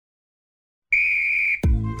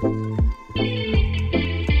Welcome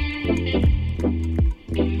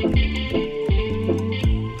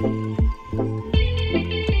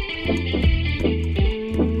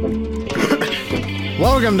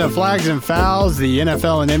to Flags and Fouls, the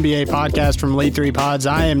NFL and NBA podcast from Lee 3 Pods.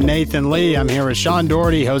 I am Nathan Lee. I'm here with Sean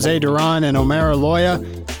Doherty, Jose Duran, and Omer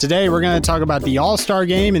Loya. Today, we're going to talk about the All-Star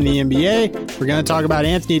game in the NBA. We're going to talk about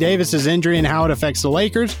Anthony Davis's injury and how it affects the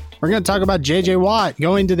Lakers. We're going to talk about J.J. Watt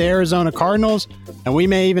going to the Arizona Cardinals, and we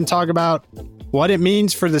may even talk about what it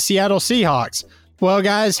means for the Seattle Seahawks. Well,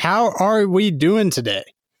 guys, how are we doing today?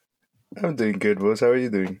 I'm doing good, boss. How are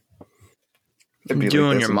you doing? I'm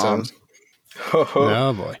doing your mom.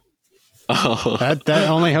 Oh boy. Oh. That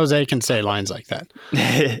only Jose can say lines like that.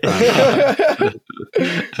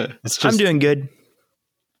 I'm doing good.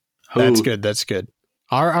 That's good.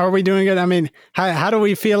 Are we doing good? I mean, how do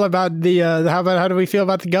we feel about the how do we feel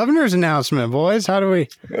about the governor's announcement, boys? How do we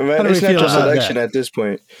it's not just election at this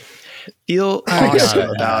point. Feel awesome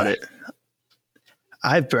about it.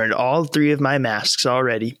 I've burned all 3 of my masks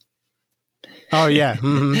already. Oh yeah.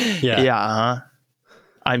 Mm-hmm. Yeah.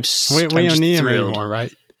 We don't need them anymore,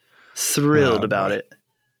 right? Thrilled about it.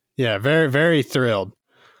 Yeah, very, very thrilled.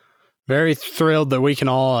 Very thrilled that we can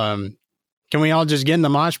all can we all just get in the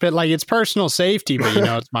mosh pit? Like, it's personal safety, but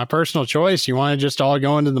it's my personal choice. You want to just all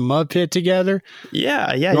go into the mud pit together?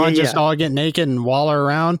 Yeah. You want to just all get naked and waller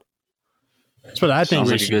around? That's what I think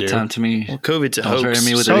we should do. Sounds like a good time to me. Well, COVID's a hoax.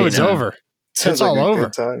 COVID's over. It's all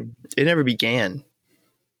over. It never began.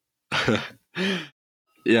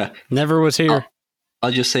 Yeah. Never was here.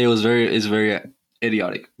 I'll just say it's very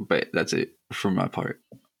idiotic, but that's it from my part.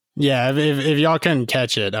 Yeah, if y'all couldn't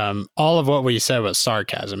catch it, all of what we said was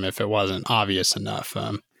sarcasm if it wasn't obvious enough.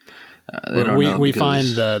 We find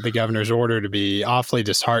the governor's order to be awfully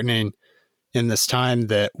disheartening in this time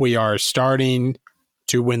that we are starting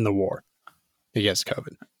to win the war against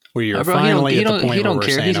COVID. We are finally at the point he don't where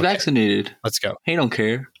care. Saying, he's vaccinated. Let's go. He don't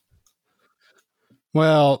care.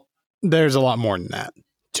 Well, there's a lot more than that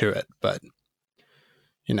to it, but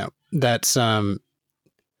that's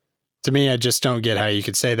to me, I just don't get how you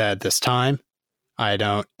could say that at this time. I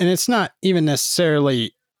don't. And it's not even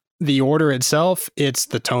necessarily the order itself, it's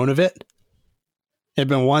the tone of it. It'd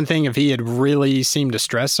been one thing if he had really seemed to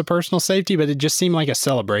stress the personal safety, but it just seemed like a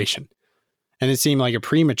celebration. And it seemed like a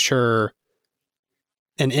premature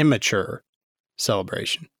and immature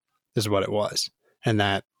celebration is what it was. And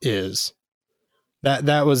that was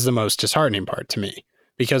the most disheartening part to me,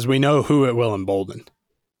 because we know who it will embolden.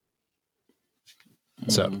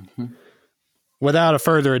 So, without a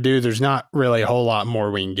further ado, there's not really a whole lot more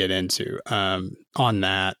we can get into on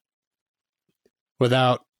that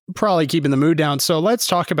without probably keeping the mood down. So, let's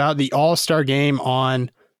talk about the All-Star game on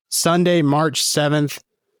Sunday, March 7th,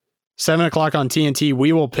 7 o'clock on TNT.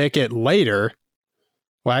 We will pick it later.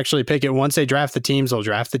 We'll actually pick it once they draft the teams. They'll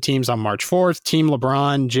draft the teams on March 4th. Team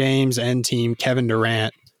LeBron James and Team Kevin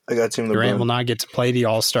Durant. I got Team LeBron. Durant will not get to play the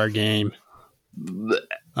All-Star game.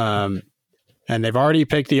 And they've already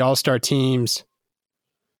picked the All-Star teams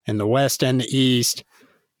in the West and the East.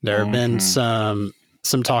 There have been some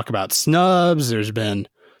talk about snubs. There's been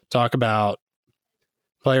talk about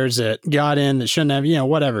players that got in that shouldn't have,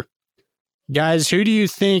 whatever. Guys, who do you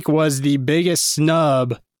think was the biggest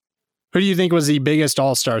snub? Who do you think was the biggest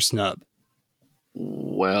All-Star snub?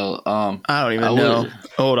 Well, I don't even know.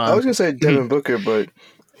 Hold on. I was going to say Devin Booker, but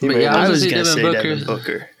I was going to say Devin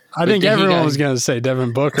Booker. I think everyone was going to say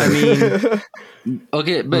Devin Booker. I mean,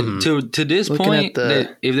 okay, but to this point,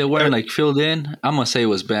 if they weren't filled in, I'm going to say it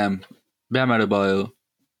was Bam Adebayo.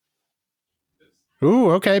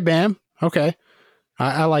 Ooh, okay, Bam. Okay.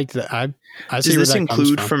 I like that. I see. Does this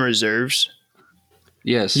include from reserves?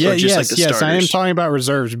 Yes. Yeah, yes. I am talking about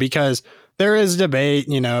reserves because there is debate,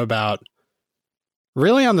 about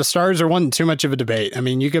really on the starters. There wasn't too much of a debate. I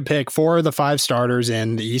mean, you could pick 4 of the 5 starters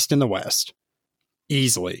in the East and the West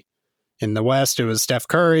easily. In the West, it was Steph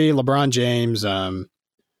Curry, LeBron James, Kawhi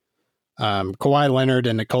Leonard,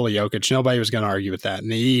 and Nikola Jokic. Nobody was going to argue with that. In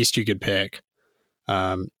the East, you could pick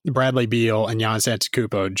Bradley Beal and Giannis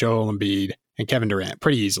Antetokounmpo, Joel Embiid, and Kevin Durant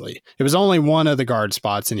pretty easily. It was only one of the guard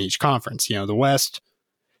spots in each conference. The West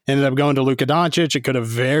ended up going to Luka Doncic. It could have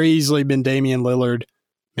very easily been Damian Lillard.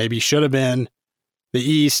 Maybe should have been. The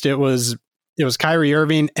East, it was Kyrie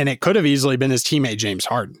Irving, and it could have easily been his teammate James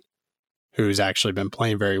Harden, who's actually been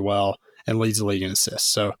playing very well and leads the league in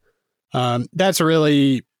assists. So that's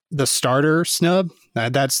really the starter snub.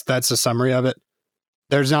 That's a summary of it.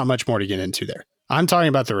 There's not much more to get into there. I'm talking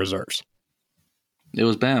about the reserves. It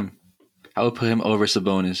was Bam. I would put him over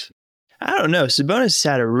Sabonis. I don't know. Sabonis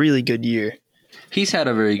had a really good year. He's had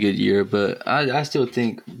a very good year, but I still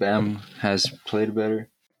think Bam has played better.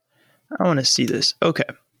 I want to see this. Okay.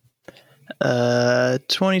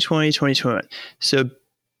 2020, 2021. So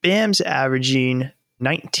Bam's averaging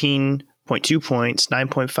 19.2 points,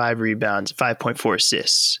 9.5 rebounds, 5.4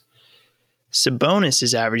 assists. Sabonis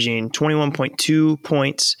is averaging 21.2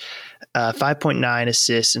 points, 5.9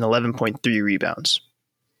 assists, and 11.3 rebounds.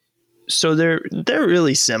 So they're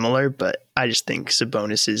really similar, but I just think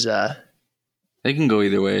Sabonis is they can go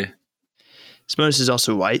either way. Sabonis is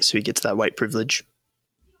also white, so he gets that white privilege.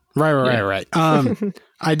 Right.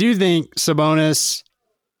 I do think Sabonis,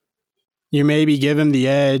 you maybe give him the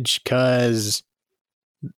edge because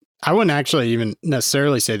I wouldn't actually even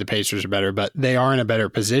necessarily say the Pacers are better, but they are in a better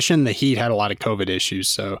position. The Heat had a lot of COVID issues,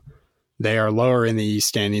 so they are lower in the East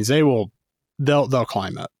standings. They'll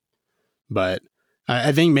climb up, but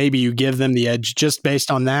I think maybe you give them the edge just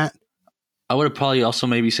based on that. I would have probably also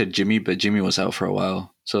maybe said Jimmy, but Jimmy was out for a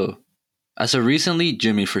while. So as of recently,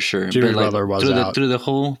 Jimmy for sure. Jimmy Butler was out through the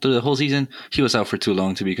whole season. He was out for too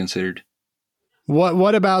long to be considered.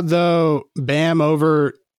 What about though Bam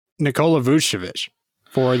over Nikola Vucevic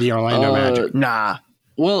for the Orlando Magic? Nah.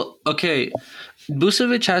 Well, okay.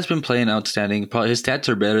 Vucevic has been playing outstanding. Probably his stats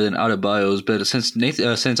are better than Adebayo's, but since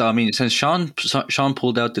Sean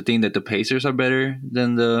pulled out the thing that the Pacers are better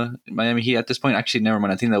than the Miami Heat at this point. Actually, never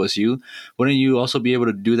mind. I think that was you. Wouldn't you also be able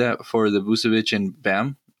to do that for the Vucevic and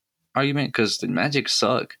Bam argument? Because the Magic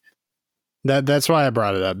suck. That's why I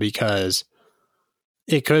brought it up, because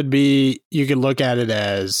it could be, you could look at it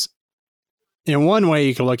as, in one way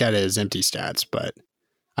you could look at it as empty stats, but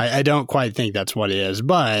I don't quite think that's what it is.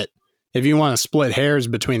 But if you want to split hairs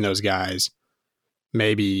between those guys,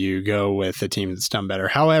 maybe you go with the team that's done better.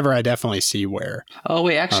 However, I definitely see where. Oh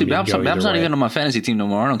wait, actually, Bam's not even on my fantasy team no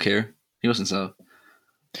more. I don't care. He wasn't so.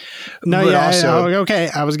 No, okay.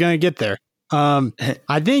 I was going to get there.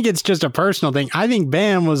 I think it's just a personal thing. I think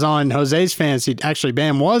Bam was on Jose's fantasy. Actually,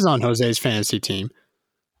 Bam was on Jose's fantasy team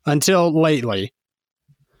until lately.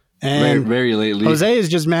 And very lately. Jose is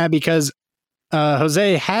just mad because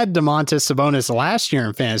Jose had Domantas Sabonis last year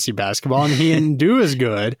in fantasy basketball, and he didn't do as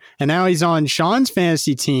good. And now he's on Sean's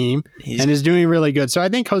fantasy team and is doing really good. So I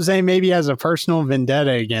think Jose maybe has a personal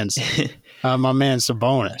vendetta against my man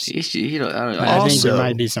Sabonis. I think there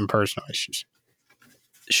might be some personal issues.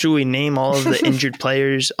 Should we name all of the injured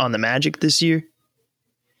players on the Magic this year?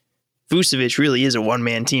 Vucevic really is a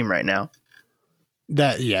one-man team right now.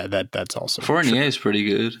 That's also Fournier is pretty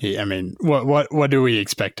good. I mean, what do we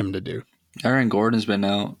expect him to do? Aaron Gordon's been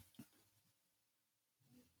out.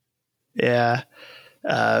 Yeah.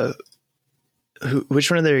 Which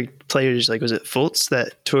one of their players, was it Fultz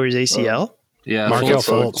that tore his ACL? Yeah, Markelle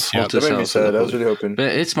Fultz. That made me sad. I was really hoping. But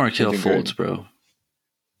it's Markelle Fultz, bro.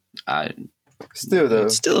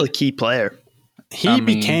 Still a key player. He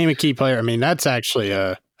became a key player. I mean, that's actually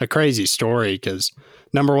a crazy story because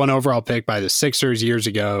number 1 overall pick by the Sixers years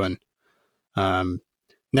ago, and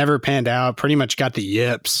never panned out. Pretty much got the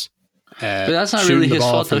yips. But that's not really his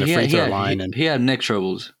fault, though. He had neck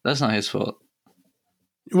troubles. That's not his fault.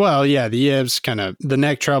 Well, yeah, the yips, kind of the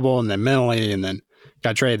neck trouble, and then mentally, and then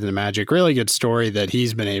got traded to the Magic. Really good story that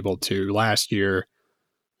he's been able to last year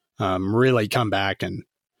really come back and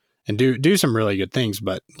do some really good things.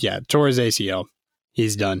 But yeah, tore his ACL.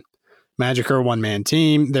 He's done. Magic are a one-man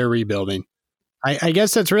team. They're rebuilding. I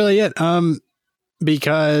guess that's really it.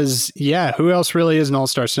 Because, yeah, who else really is an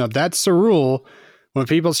all-star snub? That's the rule. When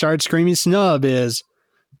people start screaming snub is,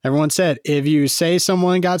 everyone said, if you say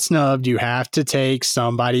someone got snubbed, you have to take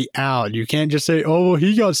somebody out. You can't just say, oh, well,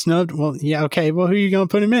 he got snubbed. Well, yeah, okay. Well, who are you going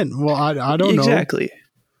to put him in? Well, I don't know. Exactly.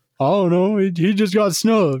 Oh, no, he just got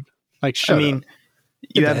snubbed. Shut up.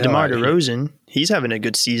 You have DeMar DeRozan. He's having a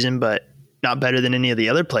good season, but not better than any of the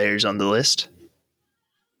other players on the list.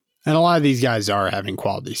 And a lot of these guys are having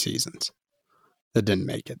quality seasons that didn't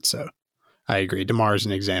make it. So I agree. DeMar's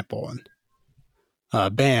an example,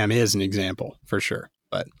 and Bam is an example for sure.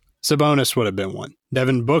 But Sabonis would have been one.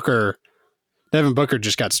 Devin Booker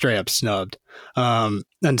just got straight up snubbed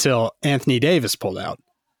until Anthony Davis pulled out.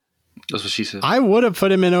 That's what she said. I would have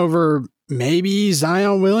put him in over maybe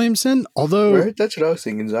Zion Williamson, although right? That's what I was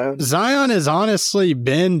thinking. Zion has honestly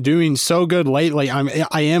been doing so good lately.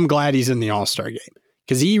 I am glad he's in the All-Star game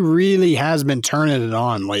because he really has been turning it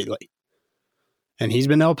on lately. And he's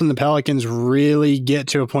been helping the Pelicans really get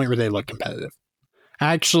to a point where they look competitive.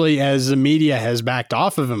 Actually, as the media has backed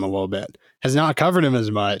off of him a little bit, has not covered him as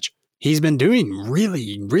much, he's been doing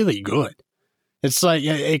really, really good. It's like,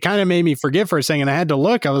 it kind of made me forget for a second. I had to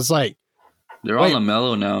look. I was like, they're all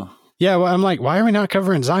LaMelo now. Yeah, well, I'm like, why are we not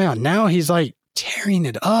covering Zion? Now he's tearing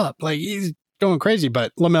it up. He's going crazy,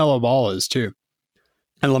 but LaMelo Ball is too.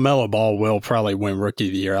 And LaMelo Ball will probably win Rookie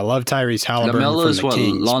of the Year. I love Tyrese Halliburton. LaMelo is what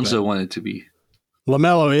Kings, Lonzo wanted to be.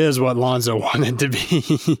 LaMelo is what Lonzo wanted to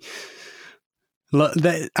be.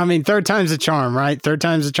 I mean, third time's the charm, right? Third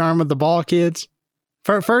time's the charm with the ball, kids.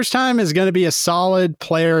 First time is going to be a solid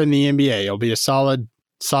player in the NBA. He'll be a solid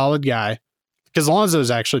guy. Because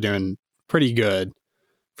Lonzo's actually doing pretty good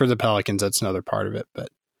for the Pelicans. That's another part of it. But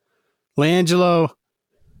LiAngelo,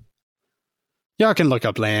 y'all can look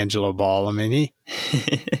up LiAngelo Ball. I mean,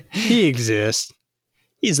 he exists.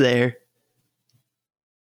 He's there.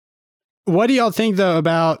 What do y'all think, though,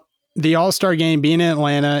 about the All-Star game being in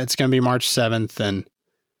Atlanta? It's going to be March 7th. And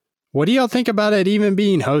what do y'all think about it even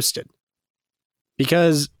being hosted?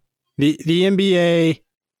 Because the NBA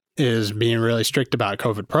is being really strict about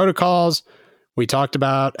COVID protocols. We talked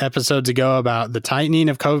about episodes ago about the tightening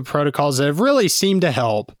of COVID protocols that have really seemed to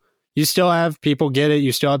help. You still have people get it.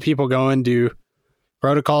 You still have people go and do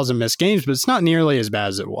protocols and miss games, but it's not nearly as bad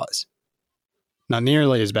as it was. Not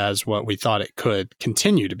nearly as bad as what we thought it could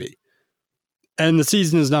continue to be. And the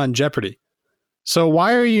season is not in jeopardy. So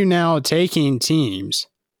why are you now taking teams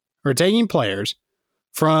or taking players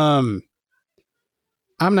from,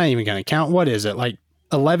 I'm not even going to count, what is it, like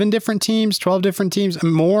 11 different teams, 12 different teams,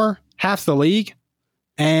 more, half the league,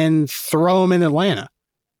 and throw them in Atlanta?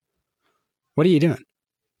 What are you doing?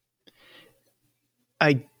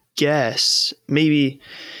 I guess maybe,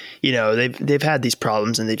 they've had these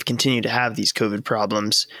problems and they've continued to have these COVID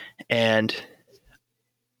problems. And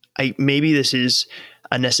maybe this is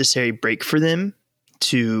a necessary break for them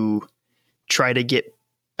to try to get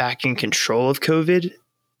back in control of COVID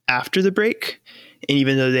after the break. And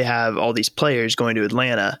even though they have all these players going to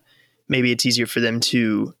Atlanta, maybe it's easier for them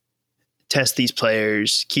to test these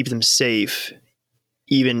players, keep them safe,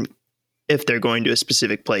 even if they're going to a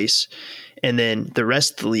specific place. And then the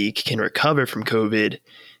rest of the league can recover from COVID,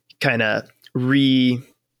 kind of retest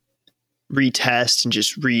and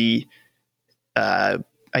just re-grasp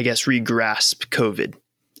COVID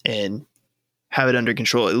and have it under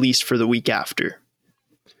control, at least for the week after.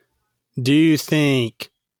 Do you think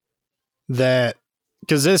that,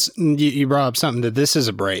 because you brought up something, that this is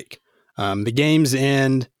a break. The games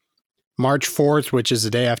end March 4th, which is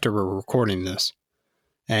the day after we're recording this,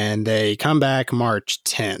 and they come back March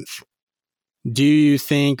 10th. Do you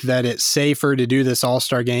think that it's safer to do this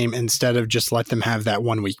All-Star game instead of just let them have that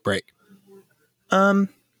 1 week break? I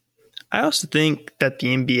also think that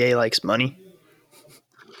the NBA likes money.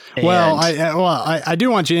 Well, I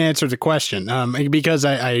do want you to answer the question because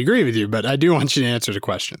I agree with you, but I do want you to answer the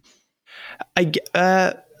question.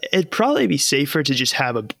 It'd probably be safer to just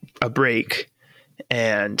have a break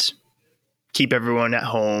and keep everyone at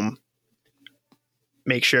home,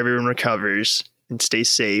 make sure everyone recovers and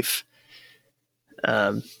stays safe.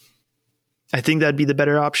 I think that'd be the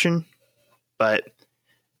better option, but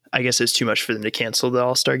I guess it's too much for them to cancel the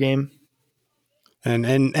All-Star game. And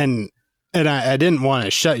I didn't want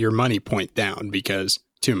to shut your money point down because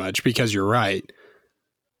you're right.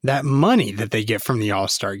 That money that they get from the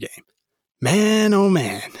All-Star game, man, oh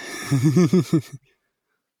man.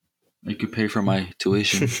 You could pay for my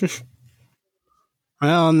tuition.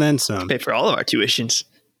 Well, and then some. Pay for all of our tuitions.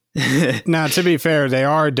 Now, to be fair, they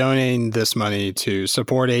are donating this money to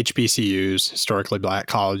support HBCUs, historically black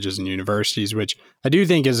colleges and universities, which I do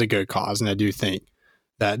think is a good cause. And I do think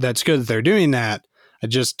that that's good that they're doing that. I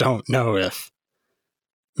just don't know if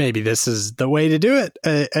maybe this is the way to do it.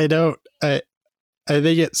 I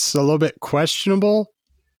think it's a little bit questionable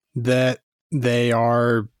that they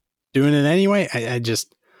are doing it anyway.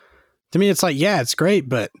 To me, it's like, yeah, it's great,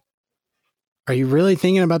 but are you really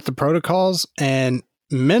thinking about the protocols? And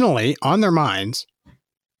mentally, on their minds,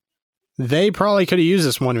 they probably could have used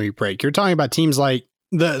this 1 week break. You're talking about teams like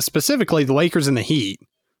specifically the Lakers and the Heat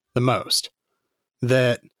the most,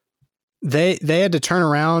 that they had to turn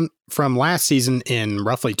around from last season in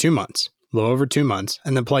roughly 2 months, a little over 2 months,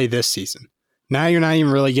 and then play this season. Now you're not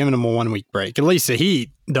even really giving them a 1 week break. At least the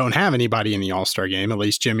Heat don't have anybody in the All-Star game. At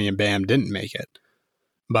least Jimmy and Bam didn't make it.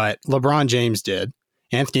 But LeBron James did.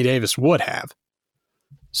 Anthony Davis would have.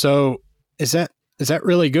 So is that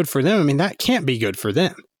really good for them? I mean, that can't be good for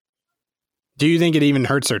them. Do you think it even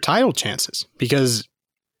hurts their title chances? Because,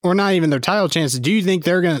 or not even their title chances, do you think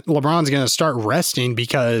LeBron's going to start resting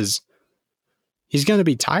because he's going to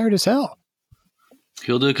be tired as hell?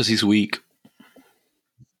 He'll do it because he's weak.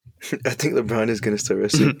 I think LeBron is going to start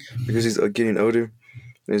resting because he's getting older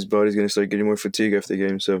and his body's going to start getting more fatigue after the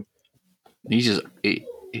game. So he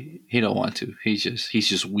don't want to. He's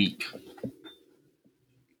just weak.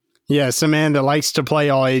 Yes, a man that likes to play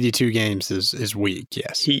all 82 games is weak.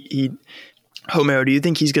 Yes. Homero, do you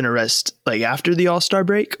think he's going to rest like after the All-Star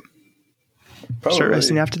break? start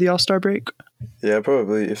resting after the All-Star break? Yeah,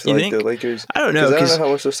 probably. If You like think? the Lakers, I don't know. I don't know how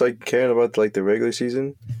much they're like caring about like the regular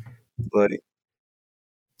season. Like,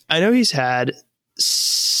 I know he's had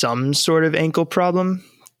some sort of ankle problem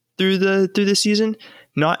through the season.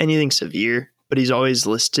 Not anything severe, but he's always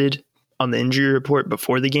listed on the injury report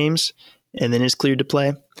before the games and then is cleared to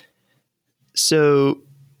play. So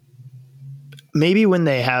maybe when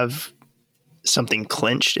they have something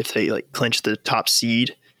clinched, if they like clinch the top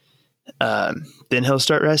seed, then he'll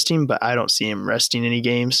start resting, but I don't see him resting any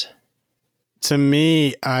games. To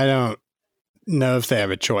me, I don't know if they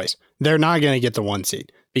have a choice. They're not going to get the 1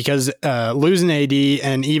 seed because losing AD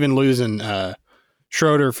and even losing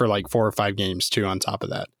Schroeder for like 4 or 5 games too on top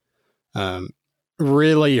of that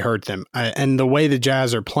really hurt them. And the way the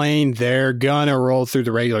Jazz are playing, they're going to roll through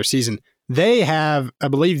the regular season. They have, I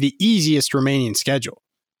believe, the easiest remaining schedule.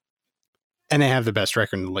 And they have the best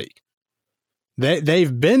record in the league.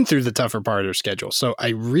 They've been through the tougher part of their schedule. So I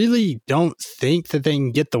really don't think that they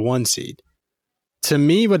can get the 1 seed. To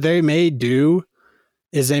me, what they may do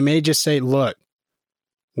is they may just say, look,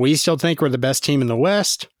 we still think we're the best team in the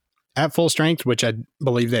West at full strength, which I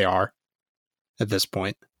believe they are at this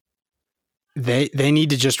point. They need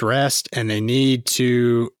to just rest and they need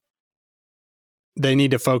to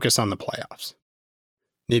focus on the playoffs.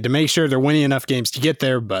 Need to make sure they're winning enough games to get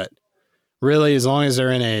there, but really, as long as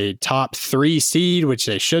they're in a top 3 seed, which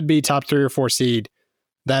they should be, top 3 or 4 seed,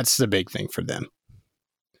 that's the big thing for them.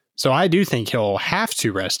 So I do think he'll have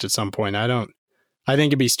to rest at some point. I think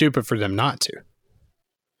it'd be stupid for them not to.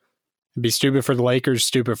 It'd be stupid for the Lakers,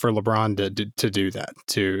 stupid for LeBron to do that,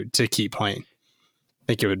 to keep playing. I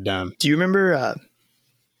think it would. Do you remember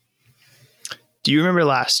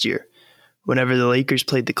last year, whenever the Lakers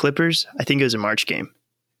played the Clippers? I think it was a March game.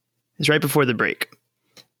 It was right before the break.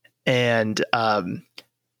 And I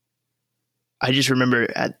just remember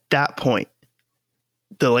at that point,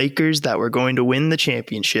 the Lakers that were going to win the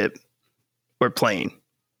championship were playing.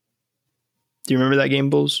 Do you remember that game,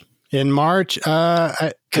 Bulls? In March?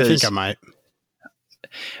 I think I might.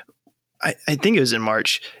 I think it was in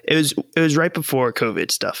March. It was right before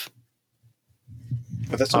COVID stuff.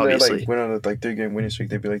 But that's when they like went on a like 3-game winning streak.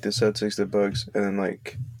 They'd be like the Celtics, the Bucks, and then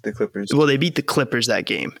like the Clippers. Well, they beat the Clippers that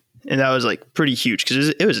game. And that was like pretty huge because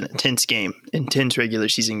it was an intense game, intense regular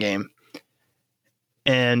season game.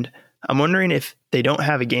 And I'm wondering if they don't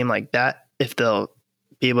have a game like that, if they'll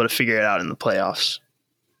be able to figure it out in the playoffs.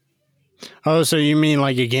 Oh, so you mean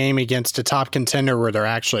like a game against a top contender where they're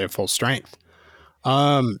actually at full strength?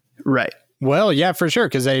 Right. Well, yeah, for sure,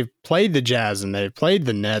 because they've played the Jazz and they've played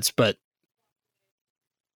the Nets, but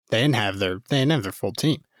they didn't have their full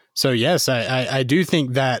team. So yes, I do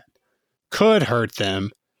think that could hurt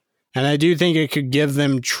them. And I do think it could give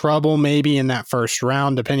them trouble maybe in that first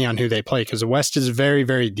round, depending on who they play, because the West is very,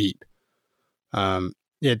 very deep.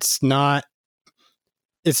 It's not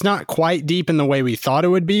quite deep in the way we thought it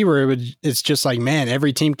would be, where it's just like, man,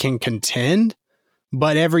 every team can contend,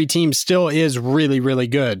 but every team still is really, really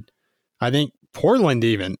good. I think Portland,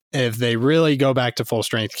 even if they really go back to full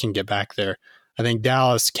strength, can get back there. I think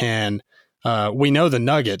Dallas can. We know the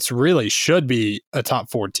Nuggets really should be a top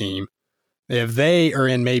 4 team. If they are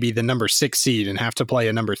in maybe the number 6 seed and have to play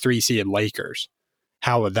a number 3 seed Lakers,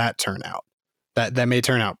 how would that turn out? That may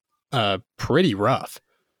turn out pretty rough.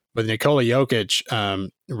 With Nikola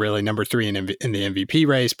Jokic, really number 3 in the MVP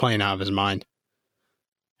race, playing out of his mind.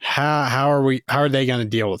 How are they going to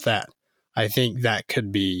deal with that? I think that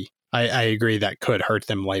could be. I agree that could hurt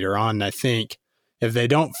them later on. And I think if they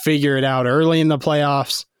don't figure it out early in the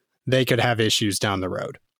playoffs, they could have issues down the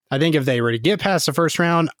road. I think if they were to get past the first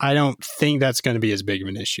round, I don't think that's going to be as big of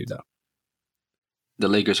an issue, though. The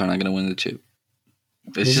Lakers are not going to win the chip.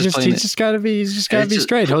 He's just got to be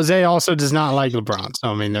straight. Jose also does not like LeBron, so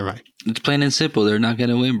I mean, they're right. It's plain and simple. They're not going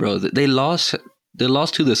to win, bro. They lost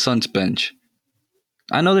to the Suns bench.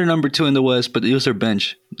 I know they're number 2 in the West, but it was their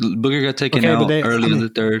bench. Booker got taken out early in the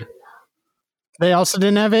third. They also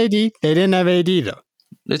didn't have AD. They didn't have AD though.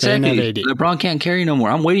 Exactly. LeBron can't carry no more.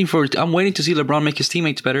 I'm waiting to see LeBron make his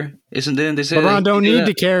teammates better. Didn't they say LeBron don't need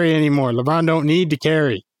to carry anymore? LeBron don't need to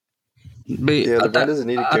carry. But yeah, LeBron doesn't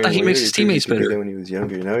need to carry. I thought he makes his teammates better when he was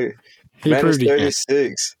younger. Now he proved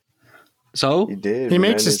 36. So he did. He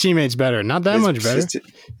makes his teammates better. Not that much better.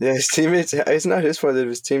 His teammates. It's not his fault that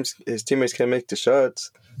his teammates can't make the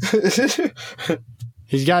shots.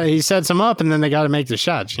 He sets them up, and then they got to make the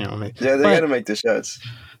shots. You know what I mean? Yeah, they got to make the shots.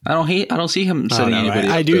 I don't see him setting anybody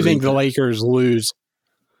up. I do think the Lakers lose.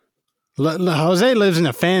 Jose lives in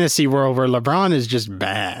a fantasy world where LeBron is just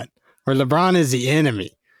bad, where LeBron is the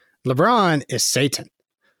enemy. LeBron is Satan.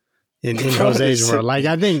 in Jose's world. Like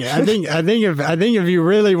I think if you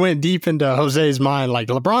really went deep into Jose's mind, like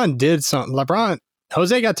LeBron did something.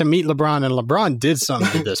 Jose got to meet LeBron, and LeBron did something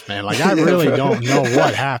to this man. Like I really don't know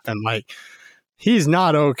what happened. Like he's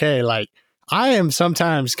not okay. Like I am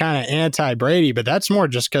sometimes kind of anti Brady, but that's more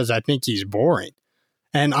just because I think he's boring.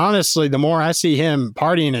 And honestly, the more I see him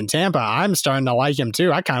partying in Tampa, I'm starting to like him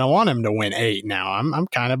too. I kind of want him to win 8 now. I'm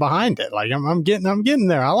kind of behind it. Like I'm getting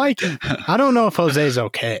there. I like it. I don't know if Jose's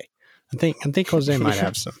okay. I think Jose might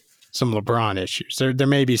have some LeBron issues. There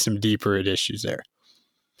may be some deeper issues there.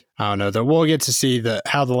 I don't know. Though we'll get to see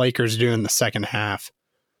how the Lakers do in the second half.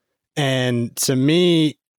 And to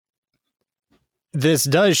me, this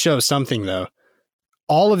does show something though.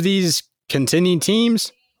 All of these contending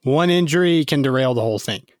teams, one injury can derail the whole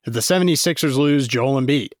thing. If the 76ers lose Joel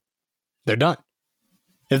Embiid, they're done.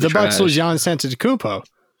 If the Bucks lose Giannis Antetokounmpo,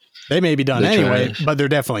 they may be done anyway, but they're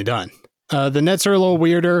definitely done. The Nets are a little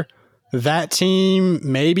weirder. That team,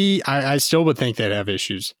 maybe, I still would think they'd have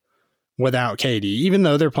issues without KD, even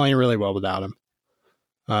though they're playing really well without him.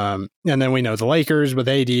 And then we know the Lakers with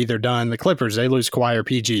AD, they're done. The Clippers, they lose Kawhi or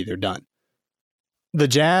PG, they're done. The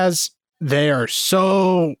Jazz, they are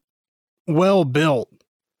so well built,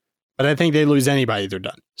 but I think they lose anybody, they're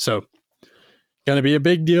done. So, going to be a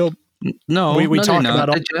big deal. No, we talk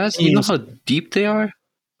about the Jazz. You know how deep they are.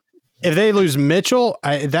 If they lose Mitchell,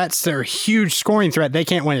 that's their huge scoring threat. They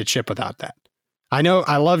can't win a chip without that. I know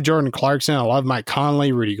I love Jordan Clarkson. I love Mike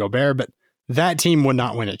Conley, Rudy Gobert, but that team would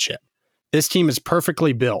not win a chip. This team is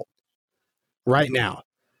perfectly built right now.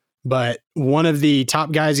 But one of the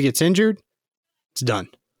top guys gets injured, it's done.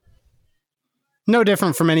 No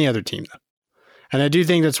different from any other team, though. And I do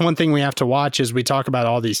think that's one thing we have to watch as we talk about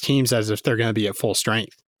all these teams as if they're going to be at full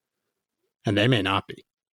strength. And they may not be.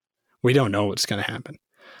 We don't know what's going to happen.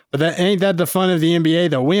 But ain't that the fun of the NBA,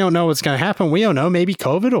 though? We don't know what's going to happen. We don't know. Maybe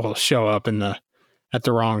COVID will show up at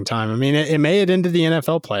the wrong time. I mean, it made it into the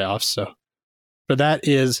NFL playoffs. So, but that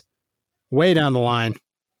is way down the line.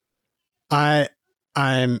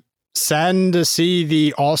 I'm saddened to see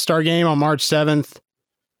the All-Star game on March 7th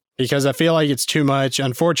because I feel like it's too much.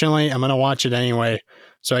 Unfortunately, I'm going to watch it anyway.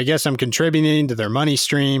 So I guess I'm contributing to their money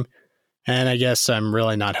stream, and I guess I'm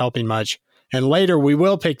really not helping much. And later, we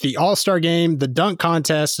will pick the All-Star game, the dunk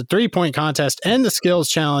contest, the three-point contest, and the skills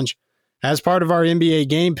challenge as part of our NBA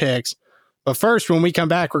game picks. But first, when we come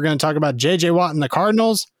back, we're going to talk about J.J. Watt and the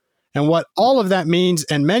Cardinals and what all of that means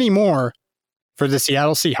and many more for the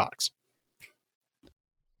Seattle Seahawks.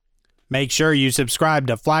 Make sure you subscribe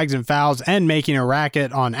to Flags and Fouls and Making a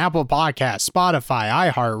Racket on Apple Podcasts,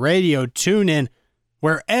 Spotify, iHeartRadio, TuneIn,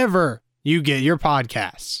 wherever you get your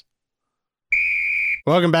podcasts.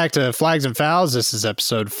 Welcome back to Flags and Fouls. This is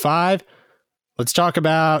episode 5. Let's talk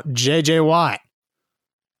about J.J. Watt.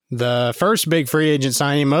 The first big free agent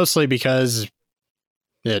signing, mostly because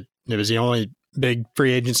it was the only big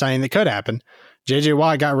free agent signing that could happen. J.J.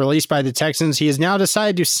 Watt got released by the Texans. He has now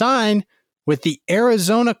decided to sign with the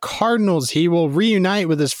Arizona Cardinals. He will reunite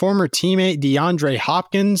with his former teammate DeAndre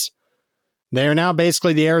Hopkins. They are now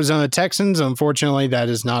basically the Arizona Texans. Unfortunately, that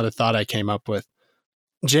is not a thought I came up with.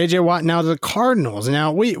 J.J. Watt now to the Cardinals.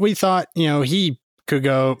 Now, we thought, he could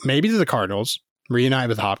go maybe to the Cardinals, reunite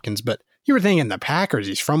with Hopkins, but you were thinking the Packers.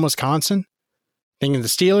 He's from Wisconsin. Thinking the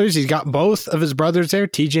Steelers. He's got both of his brothers there,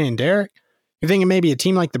 TJ and Derek. You're thinking maybe a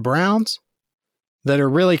team like the Browns that are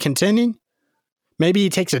really contending. Maybe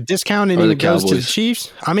he takes a discount and he goes to the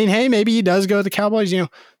Chiefs. I mean, hey, maybe he does go to the Cowboys,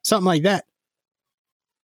 something like that.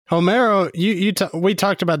 Homero, we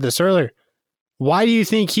talked about this earlier. Why do you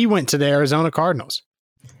think he went to the Arizona Cardinals?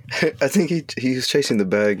 I think he was chasing the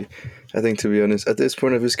bag. I think, to be honest, at this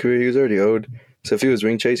point of his career, he was already owed. So if he was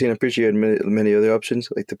ring chasing, I'm pretty sure he had many other options,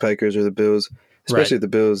 like the Packers or the Bills, especially the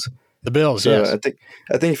Bills. The Bills, so yes.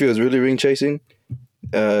 I think if he was really ring chasing,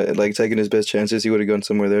 like taking his best chances, he would have gone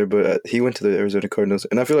somewhere there. But he went to the Arizona Cardinals,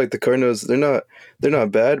 and I feel like the Cardinals, they're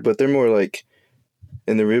not bad, but they're more like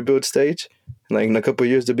in the rebuild stage. Like in a couple of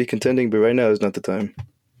years, they'll be contending, but right now is not the time.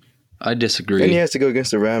 I disagree. And he has to go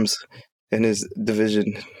against the Rams in his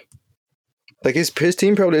division. Like his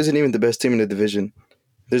team probably isn't even the best team in the division.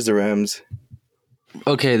 There's the Rams.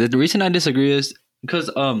 Okay, the reason I disagree is because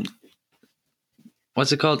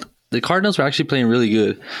what's it called? The Cardinals were actually playing really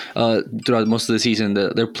good throughout most of the season.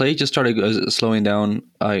 Their play just started slowing down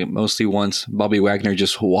mostly once Bobby Wagner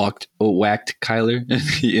just whacked Kyler and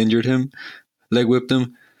he injured him, leg whipped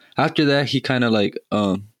him. After that, he kind of like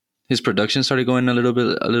his production started going a little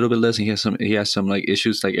bit less, and he has some like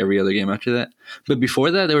issues like every other game after that. But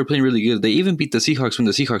before that, they were playing really good. They even beat the Seahawks when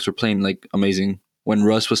the Seahawks were playing like amazing when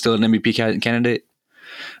Russ was still an MVP candidate.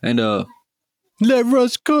 And let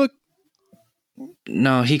Russ cook.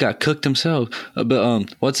 No, he got cooked himself.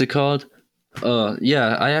 But what's it called?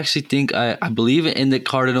 Yeah, I actually think I believe in the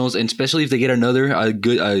Cardinals, and especially if they get another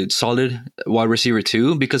solid wide receiver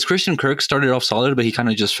too, because Christian Kirk started off solid, but he kind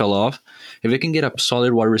of just fell off. If they can get a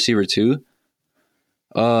solid wide receiver too,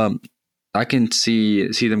 I can see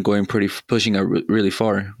them going pushing it really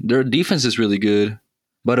far. Their defense is really good.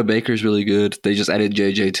 Buda Baker's really good. They just added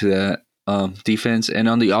JJ to that defense, and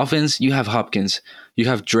on the offense, you have Hopkins, you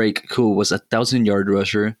have Drake, who was 1,000-yard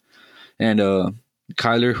rusher, and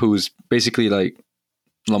Kyler, who's basically like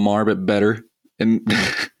Lamar but better. And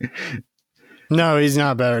no, he's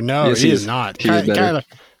not better. No, yes, he is not. He is better. Kyler,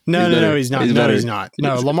 no, he's not. He's not.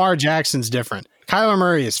 No, He's Lamar Jackson's different. Kyler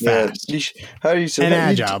Murray is fast How do you say and that?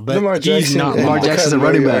 agile, but Lamar he's Jackson not. and Lamar Jackson's a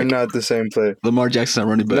running back. Are not the same player. Lamar Jackson's a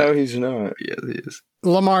running back. No, he's not. Yeah, he is.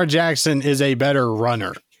 Lamar Jackson is a better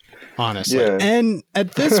runner, honestly, Yeah. and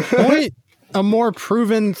at this point, a more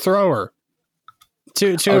proven thrower.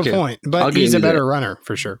 To Okay. a point, I'll but give he's a you better that. runner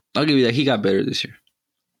for sure. I'll give you that. He got better this year.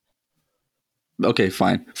 Okay,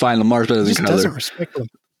 fine. Lamar's better He than just doesn't Kyler. respect him.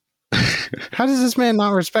 How does this man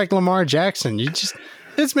not respect Lamar Jackson?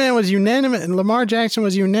 This man was unanimous, and Lamar Jackson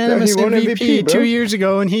was unanimous won MVP, MVP, bro. 2 years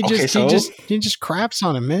ago, and he Okay, just so? he just craps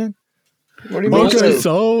on him, man. What do you mean? Okay,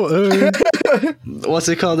 so? so What's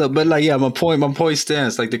it called? But like, yeah, my point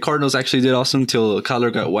stands. Like the Cardinals actually did awesome until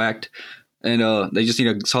Kyler got whacked, and they just need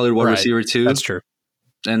a solid wide Right. receiver too. that's true.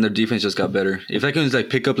 And their defense just got better. If I can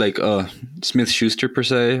like pick up like Smith Schuster per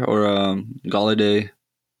se or Galladay,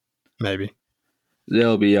 Maybe.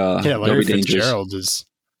 they'll be Larry they'll be dangerous.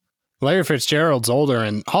 Larry Fitzgerald's older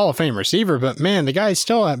and Hall of Fame receiver, but man, the guy's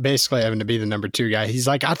still basically having to be the number 2 guy. He's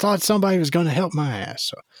like, I thought somebody was going to help my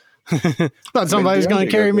ass. So thought somebody was going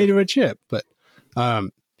to carry me to a chip, but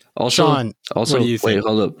Also, Sean, what do you wait, think?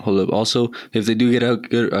 hold up. Also, if they do get a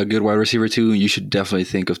good wide receiver too, you should definitely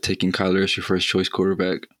think of taking Kyler as your first choice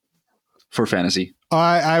quarterback for fantasy.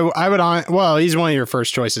 I would well, he's one of your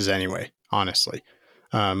first choices anyway, honestly,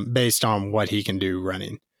 based on what he can do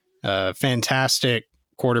running. Fantastic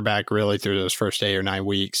quarterback really through those first 8 or 9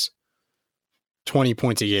 weeks. 20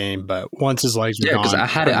 points a game, but once his legs were Yeah, gone. because I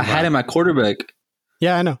had him at quarterback.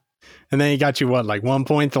 Yeah, I know. And then he got you what, like 1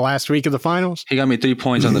 point the last week of the finals? He got me 3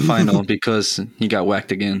 points on the final because he got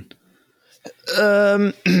whacked again.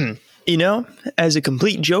 As a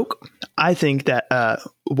complete joke, I think that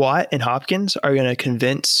Watt and Hopkins are going to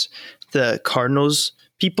convince the Cardinals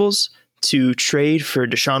peoples to trade for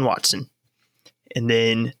Deshaun Watson. And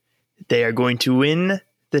then they are going to win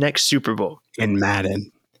the next Super Bowl. In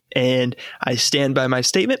Madden. And I stand by my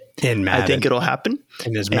statement. In Madden. I think it'll happen.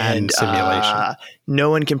 In his Madden And, simulation. No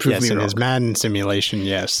one can prove Yes, me in wrong. his Madden simulation,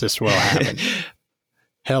 yes, this will happen.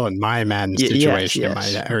 Hell, in my Madden Yes, situation, yes. it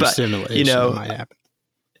might happen. Or But, simulation, it might happen.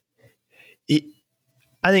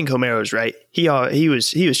 I think Homero's right. He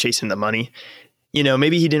was chasing the money.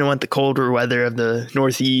 Maybe he didn't want the colder weather of the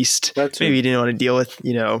Northeast. That's Maybe it. he didn't want to deal with,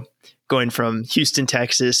 going from Houston,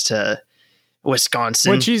 Texas to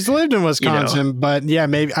Wisconsin. Which he's lived in Wisconsin, but yeah,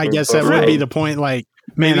 maybe I guess that would Right. be the point. Like,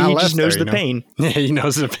 man, Maybe I he left just knows there, the pain. Yeah, he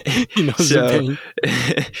knows the pain. He knows So- the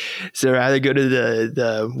pain. So rather go to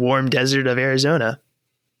the warm desert of Arizona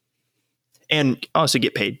and also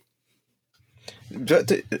get paid.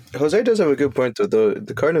 Jose does have a good point though.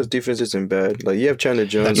 The Cardinals' defense isn't bad. Like you have Chandler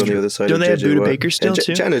Jones That's on the true. other side. Don't of they have JJ Budda Watt. Baker still, And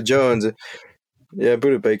too? Chandler Jones, yeah,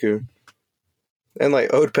 Budda Baker, and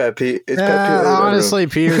like old Pat Pete. It's Pat Pete. I don't know. Honestly,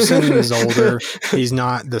 Peterson is older. He's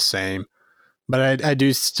not the same, but I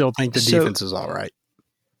do still think the So- defense is all right.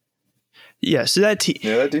 Yeah, so that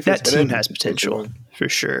Yeah, defense, that and team then- has potential for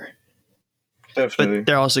sure. Definitely. But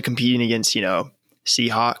they're also competing against,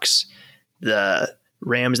 Seahawks, the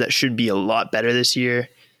Rams that should be a lot better this year.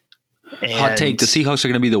 Hot take: the Seahawks are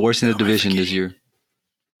going to be the worst in the division this year.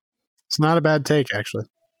 It's not a bad take, actually.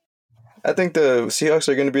 I think the Seahawks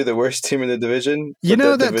are going to be the worst team in the division. You but know,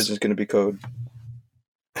 that that's- division is going to be cold.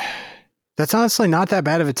 That's honestly not that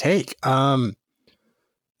bad of a take. The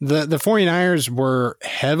 49ers were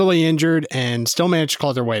heavily injured and still managed to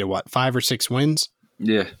claw their way to what, 5 or 6 wins?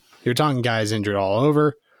 Yeah, You're talking guys injured all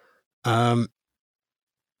over.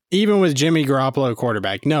 Even with Jimmy Garoppolo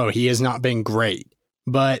quarterback, no, he has not been great,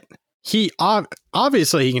 but he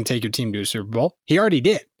obviously he can take your team to a Super Bowl. He already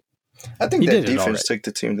did. I think He that did it defense already. took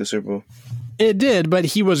the team to the Super Bowl. It did, but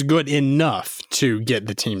he was good enough to get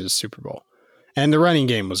the team to the Super Bowl. And the running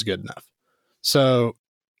game was good enough. So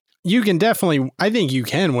you can definitely, I think you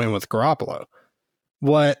can win with Garoppolo.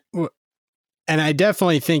 And I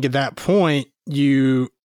definitely think at that point you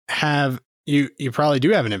probably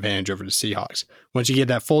do have an advantage over the Seahawks once you get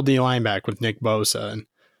that full D line back with Nick Bosa and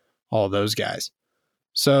all those guys.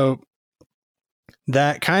 So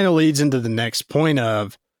that kind of leads into the next point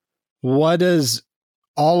of what does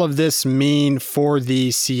all of this mean for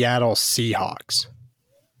the Seattle Seahawks?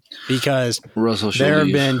 Because there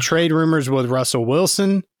have been trade rumors with Russell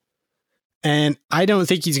Wilson, and I don't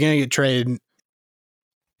think he's going to get traded.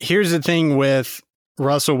 Here's the thing with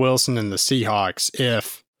Russell Wilson and the Seahawks.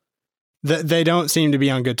 If they don't seem to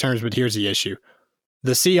be on good terms, but here's the issue.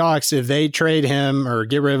 The Seahawks, if they trade him or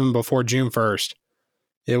get rid of him before June 1st,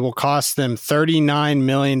 it will cost them $39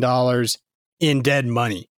 million in dead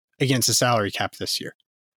money against the salary cap this year.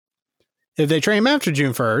 If they trade him after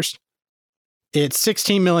June 1st, it's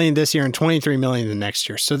 $16 million this year and $23 million the next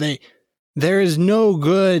year. So there is no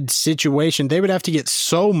good situation. They would have to get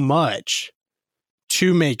so much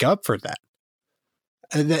to make up for that.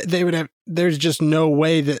 They would have. There's just no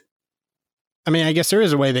way that. I mean, I guess there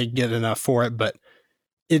is a way they get enough for it, but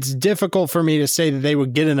it's difficult for me to say that they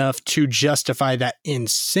would get enough to justify that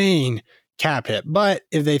insane cap hit. But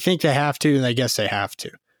if they think they have to, then I guess they have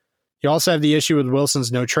to. You also have the issue with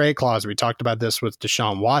Wilson's no trade clause. We talked about this with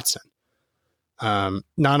Deshaun Watson.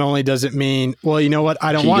 Not only does it mean, well, you know what?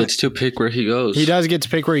 I don't want. He gets to pick where he goes. He does get to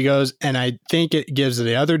pick where he goes. And I think it gives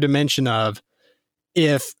the other dimension of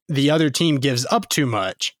if the other team gives up too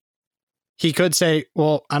much, he could say,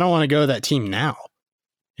 well, I don't want to go to that team now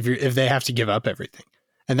if they have to give up everything.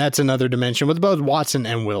 And that's another dimension with both Watson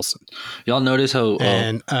and Wilson. Y'all notice how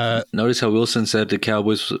Wilson said the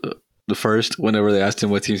Cowboys the first whenever they asked him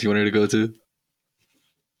what teams he wanted to go to?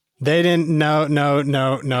 They didn't.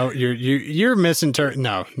 No. You're misinterpreting.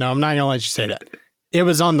 No. I'm not gonna let you say that. It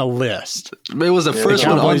was on the list. It was the first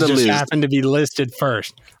one on the just list. Happened to be listed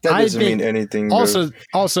first. That doesn't mean anything. Bro.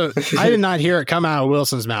 Also, I did not hear it come out of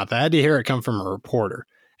Wilson's mouth. I had to hear it come from a reporter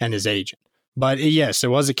and his agent. But yes, it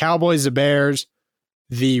was the Cowboys, the Bears,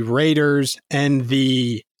 the Raiders, and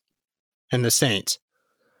the Saints.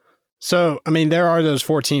 So I mean, there are those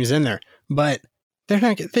 4 teams in there, but they're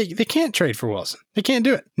not. They can't trade for Wilson. They can't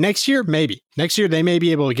do it. Next year, maybe. Next year, they may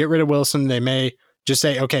be able to get rid of Wilson. They may just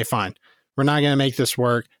say, okay, fine. We're not going to make this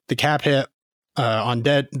work. The cap hit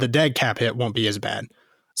the dead cap hit won't be as bad.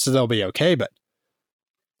 So they'll be okay. But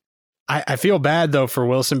I feel bad, though, for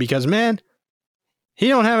Wilson because, man, he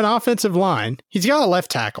don't have an offensive line. He's got a left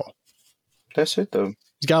tackle. That's it, though.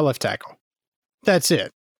 He's got a left tackle. That's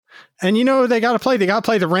it. And you know who they got to play? They got to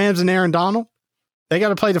play the Rams and Aaron Donald. They got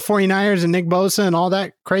to play the 49ers and Nick Bosa and all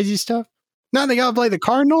that crazy stuff. Now they got to play the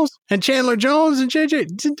Cardinals and Chandler Jones and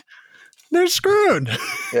JJ. They're screwed.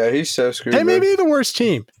 Yeah, he's so screwed. They may be the worst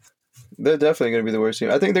team. They're definitely going to be the worst team.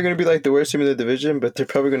 I think they're going to be like the worst team in the division, but they're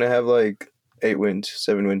probably going to have like 8 wins,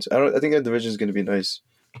 7 wins. I think that division is going to be nice.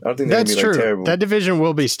 I don't think they're going to be like terrible. That division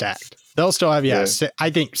will be stacked. They'll still have I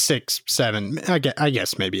think 6, 7. I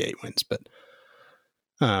guess maybe 8 wins, but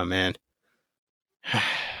oh man.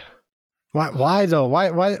 Why though?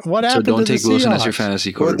 Why what happened? So don't to take the Wilson Seahawks? as your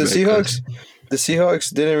fantasy quarterback. Well, the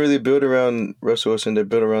Seahawks didn't really build around Russell Wilson. They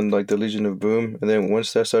built around like the Legion of Boom, and then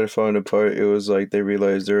once that started falling apart, it was like they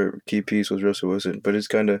realized their key piece was Russell Wilson. But it's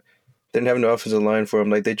kind of didn't have no offensive line for him.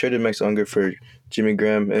 Like they traded Max Unger for Jimmy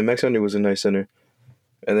Graham, and Max Unger was a nice center.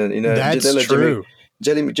 And then that's true.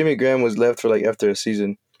 Jimmy Graham was left for like after a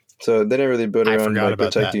season, so they didn't really build around like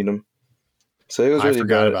protecting him. So it was really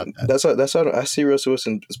bad. About that. That's how I see Russell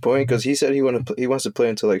Wilson's point because he said he wants to play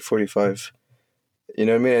until like 45. You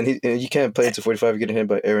know what I mean? And you can't play until 45 getting hit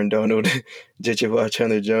by Aaron Donald, J.J. Watt,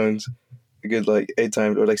 Chandler Jones, a good like 8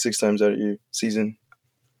 times or like 6 times out of your season.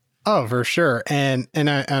 Oh, for sure. And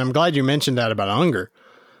I'm glad you mentioned that about Unger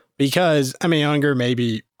because I mean Unger may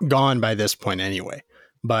be gone by this point anyway.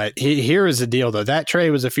 But here is the deal though. That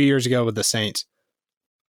trade was a few years ago with the Saints.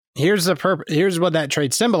 Here's what that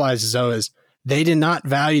trade symbolizes though is they did not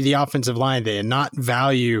value the offensive line. They did not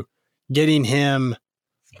value getting him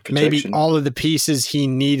maybe all of the pieces he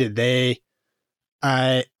needed.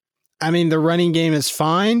 I mean, the running game is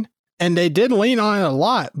fine, and they did lean on it a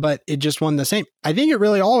lot, but it just wasn't the same. I think it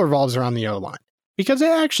really all revolves around the O-line because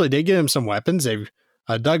they actually did give him some weapons.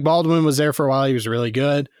 Doug Baldwin was there for a while. He was really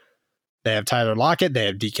good. They have Tyler Lockett. They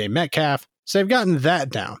have DK Metcalf. So they've gotten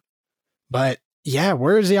that down. But yeah,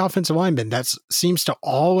 where has the offensive line been? That seems to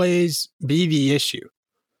always be the issue.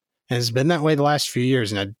 And it's been that way the last few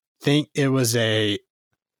years. And I think it was I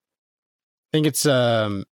think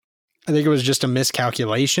it was just a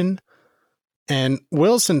miscalculation. And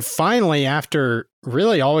Wilson finally, after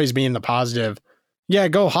really always being the positive, yeah,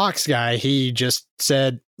 go Hawks guy, he just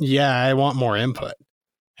said, yeah, I want more input.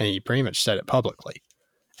 And he pretty much said it publicly.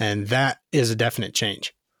 And that is a definite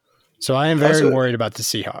change. So I am very Also- worried about the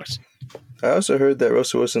Seahawks. I also heard that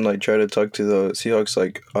Russell Wilson tried to talk to the Seahawks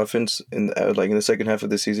offense in the second half of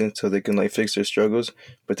the season so they can fix their struggles,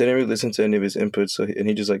 but they didn't really listen to any of his inputs. And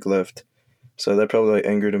he just left. So that probably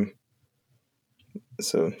angered him.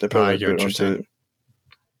 So they probably I get what you're onto saying.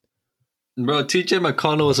 it. Bro, TJ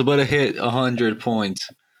McConnell was about to hit 100 points.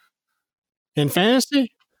 In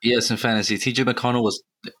fantasy? Yes, in fantasy. TJ McConnell was.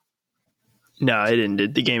 No, it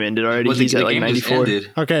ended. The game ended already. Was He's at game just 94.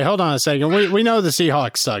 ended. Okay, hold on a second. We know the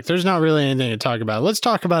Seahawks suck. There's not really anything to talk about. Let's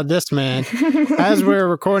talk about this man. As we're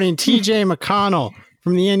recording, TJ McConnell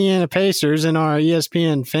from the Indiana Pacers in our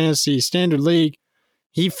ESPN Fantasy Standard League,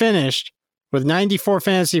 he finished with 94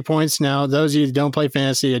 fantasy points. Now, those of you who don't play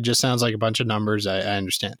fantasy, it just sounds like a bunch of numbers. I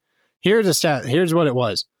understand. Here's a stat. Here's what it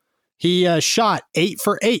was. He shot 8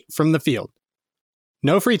 for 8 from the field.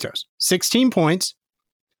 No free throws. 16 points.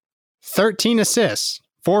 13 assists,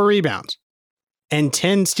 4 rebounds, and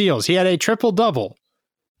 10 steals. He had a triple-double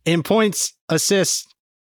in points, assists,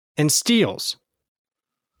 and steals.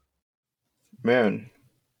 Man.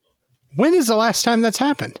 When is the last time that's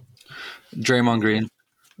happened? Draymond Green.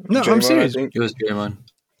 No, I'm Draymond, serious. I think. It was Draymond.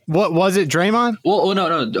 What was it, Draymond? Well, oh, no.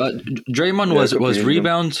 Draymond Yeah, was a couple years ago.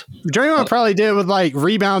 rebounds. Draymond probably did it with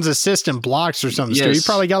rebounds, assists, and blocks or something. Yes. He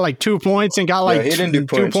probably got 2 points and got he didn't do 2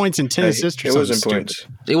 points. points and 10 assists or It something. wasn't stupid. points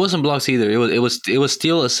It wasn't blocks either. It was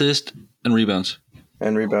steal, assist, and rebounds.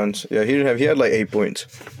 and rebounds. Yeah, he had 8 points.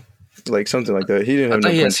 Something like that. He didn't I have thought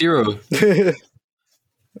no he had points. 0.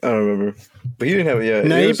 I don't remember. But he didn't have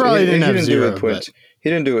No, he probably didn't have do it zero, with points. He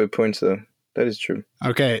didn't do it with points though. That is true.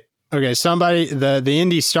 Okay. Somebody, the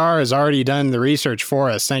Indy Star has already done the research for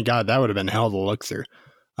us. Thank God. That would have been hell to look through.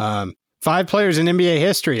 5 players in NBA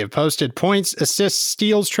history have posted points, assists,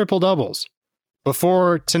 steals, triple doubles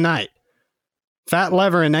before tonight. Fat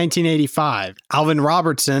Lever in 1985, Alvin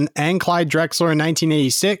Robertson and Clyde Drexler in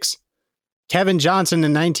 1986, Kevin Johnson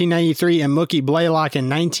in 1993, and Mookie Blaylock in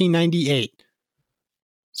 1998.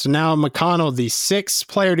 So now McConnell, the 6th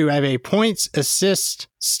player to have a points, assists,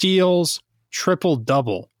 steals, triple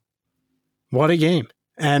double. What a game.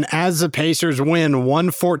 And as the Pacers win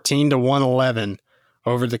 114-111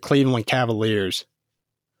 over the Cleveland Cavaliers.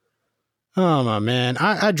 Oh my man.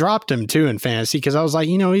 I dropped him too in fantasy because I was like,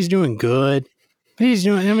 he's doing good. But he's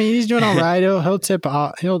doing all right. He'll tip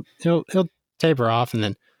off. He'll taper off, and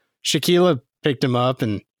then Shaquille picked him up,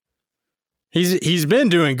 and he's been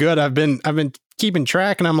doing good. I've been keeping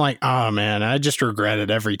track, and I'm like, oh man, I just regret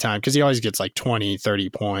it every time because he always gets 20, 30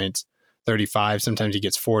 points. 35. Sometimes he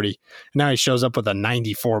gets 40. And now he shows up with a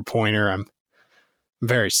 94 pointer. I'm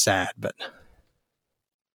very sad, but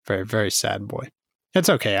very, very sad boy. It's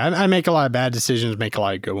okay. I make a lot of bad decisions, make a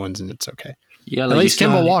lot of good ones, and it's okay. Yeah, At least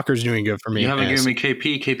Kimball Walker's doing good for me. You haven't given me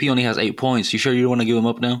KP. KP only has 8 points. You sure you don't want to give him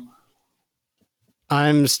up now?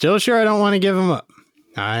 I'm still sure I don't want to give him up.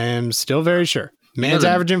 I am still very sure. Man's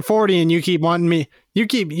then- averaging 40, and you keep wanting me. You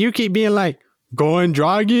keep being like, going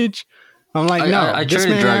Dragic. I'm like, no. I this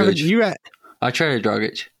traded man Dragic. I traded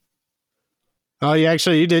Dragic. Oh,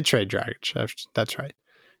 you did trade Dragic. That's right.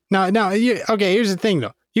 No. Okay, here's the thing,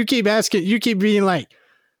 though. You keep being like,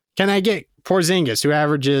 can I get Porzingis, who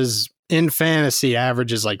averages, in fantasy,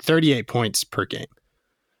 averages 38 points per game?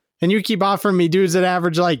 And you keep offering me dudes that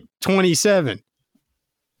average 27.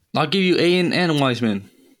 I'll give you Aiden and Wiseman.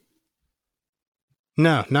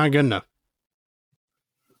 No, not good enough.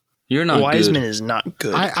 You're not Wiseman good. is not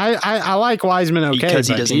good I like Wiseman okay, because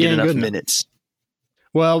he but doesn't get ain't enough good minutes.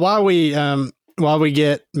 Well, while we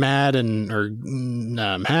get mad or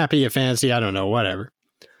happy at fantasy, I don't know, whatever.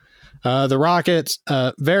 The Rockets,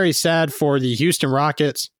 very sad for the Houston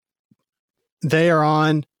Rockets. They're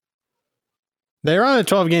on a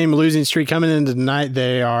 12-game losing streak coming into tonight.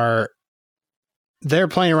 They're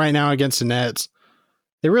playing right now against the Nets.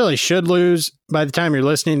 They really should lose. By the time you're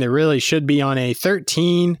listening, they really should be on a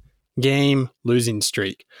 13-game losing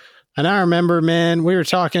streak. And I remember, man, we were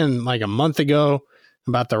talking a month ago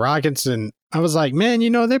about the Rockets, and I was like, man,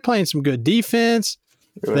 they're playing some good defense.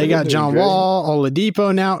 They got John Wall,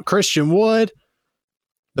 Oladipo now, Christian Wood.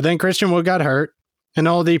 But then Christian Wood got hurt, and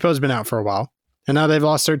Oladipo's been out for a while. And now they've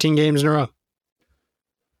lost 13 games in a row.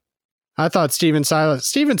 I thought Steven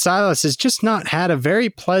Silas has just not had a very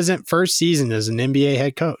pleasant first season as an NBA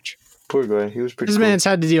head coach. Poor guy. He was pretty This cool. man's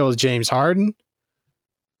had to deal with James Harden.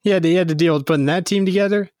 He had to deal with putting that team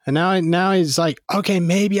together. And now he's like, okay,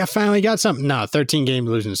 maybe I finally got something. No, 13-game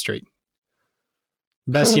losing streak.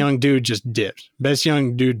 Best young dude just dipped. Best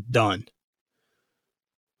young dude done.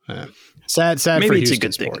 Sad Maybe for it's a Houston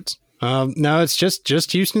good thing. sports. No, it's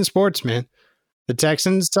just Houston sports, man. The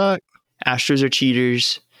Texans suck. Astros are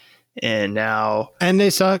cheaters, and now And they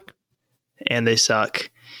suck. they suck.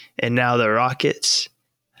 And now the Rockets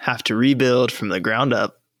have to rebuild from the ground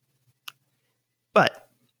up. But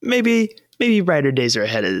maybe brighter days are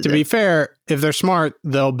ahead of them. To be fair, if they're smart,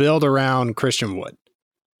 they'll build around Christian Wood.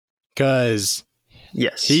 Because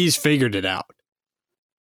yes, he's figured it out.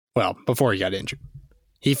 Well, before he got injured.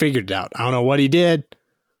 He figured it out. I don't know what he did.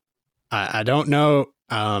 I don't know.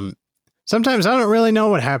 Sometimes I don't really know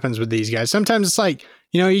what happens with these guys. Sometimes it's like,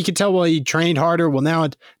 you can tell, well, he trained harder. Well, now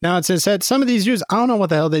it's his head. Some of these dudes, I don't know what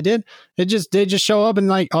the hell they did. They just show up and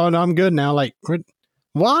like, oh, no, I'm good now. Like,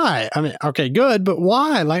 why? I mean, okay, good, but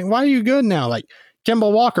why? Like, why are you good now? Like,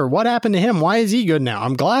 Kemba Walker, what happened to him? Why is he good now?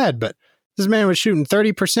 I'm glad, but this man was shooting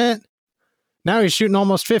 30%. Now he's shooting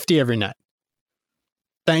almost 50 every night.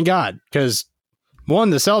 Thank God, because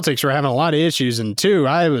one, the Celtics were having a lot of issues, and two,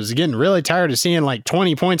 I was getting really tired of seeing like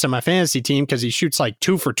 20 points on my fantasy team because he shoots like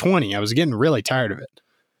 2 for 20. I was getting really tired of it.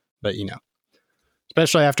 But,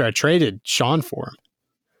 especially after I traded Sean for him,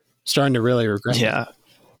 starting to really regret it. Yeah.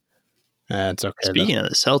 That's okay. Speaking of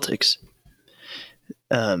the Celtics,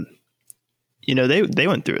 they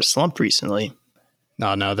went through a slump recently.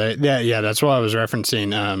 No, that's what I was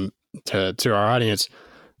referencing to our audience.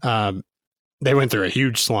 They went through a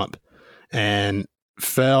huge slump and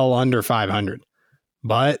fell under 500,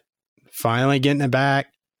 but finally getting it back.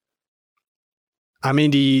 I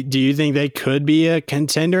mean, do you think they could be a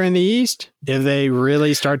contender in the East if they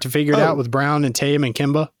really start to figure it out with Brown and Tatum and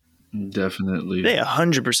Kemba? Definitely. They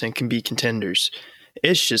 100% can be contenders.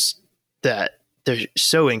 It's just that they're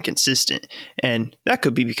so inconsistent, and that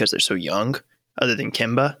could be because they're so young, other than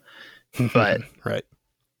Kemba. But right.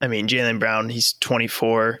 I mean, Jaylen Brown, he's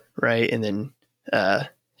 24, right? And then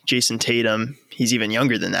Jason Tatum, he's even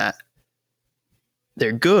younger than that.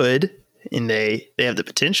 They're good, and they have the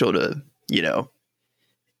potential to,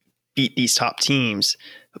 beat these top teams.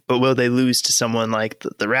 But will they lose to someone like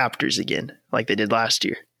the Raptors again, like they did last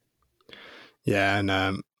year? Yeah,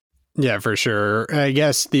 and for sure. I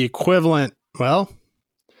guess the equivalent, what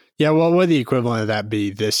would the equivalent of that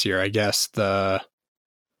be this year? I guess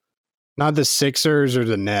not the Sixers or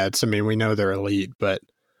the Nets. I mean, we know they're elite, but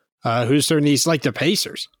who's their niece? Like the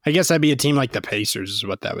Pacers. I guess that'd be a team like the Pacers is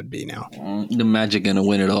what that would be now. The Magic gonna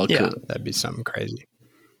win it all. Yeah. That'd be something crazy.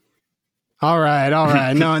 All right.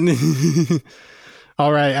 No,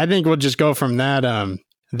 all right. I think we'll just go from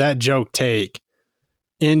that joke take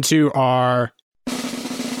into our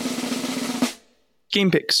game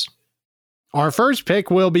picks. Our first pick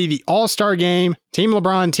will be the All-Star Game. Team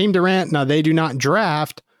LeBron, Team Durant. Now, they do not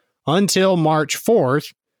draft until March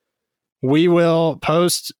 4th. We will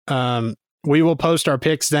post our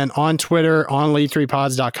picks then on Twitter, on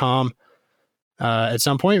lead3pods.com. At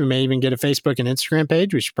some point, we may even get a Facebook and Instagram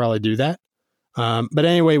page. We should probably do that. But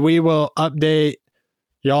anyway, we will update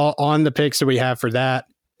y'all on the picks that we have for that.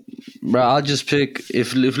 Bro, I'll just pick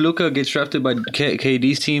if Luka gets drafted by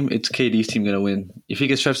KD's team, it's KD's team gonna win. If he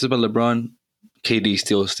gets drafted by LeBron, KD's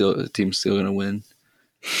team's still gonna win.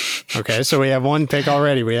 Okay, so we have one pick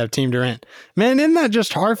already. We have Team Durant. Man, isn't that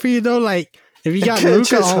just hard for you though? Like, if you got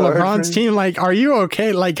Luka on LeBron's team, like, are you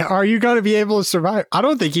okay? Like, are you going to be able to survive? I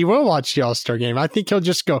don't think he will watch the All-Star game. I think he'll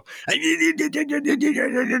just go. If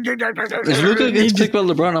Luka gets picked by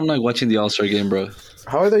LeBron, I'm not watching the All-Star game, bro.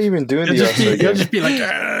 How are they even doing the All-Star game? He'll just be like,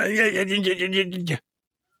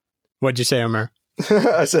 what'd you say, Omer?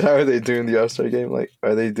 I said, how are they doing the All-Star game? Like,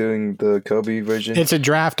 are they doing the Kobe version? It's a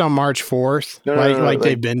draft on March 4th, No, like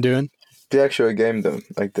they've been doing. The actual game, though,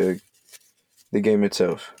 like the game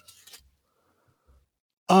itself.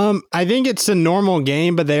 I think it's a normal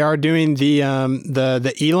game, but they are doing the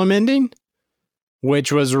Elam ending, which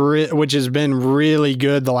has been really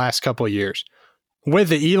good the last couple of years. With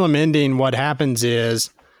the Elam ending, what happens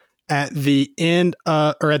is at the end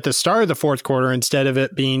or at the start of the fourth quarter, instead of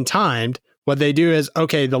it being timed, what they do is,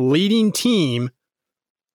 okay, the leading team,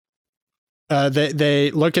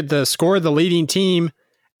 they look at the score of the leading team,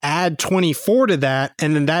 add 24 to that,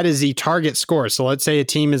 and then that is the target score. So let's say a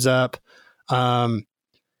team is up.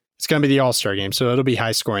 It's going to be the All-Star game, so it'll be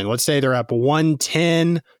high scoring. Let's say they're up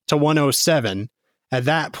 110 to 107. At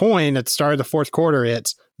that point, at the start of the fourth quarter,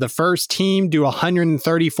 it's the first team to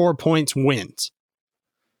 134 points wins.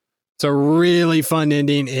 It's a really fun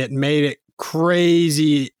ending. It made it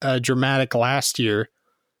crazy dramatic last year.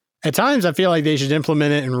 At times, I feel like they should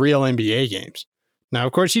implement it in real NBA games. Now,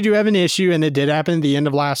 of course, you do have an issue, and it did happen at the end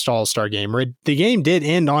of last All-Star game, where the game did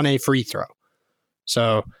end on a free throw.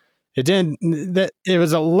 So it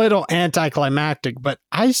was a little anticlimactic, but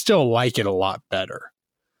I still like it a lot better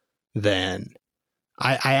than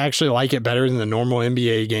I actually like it better than the normal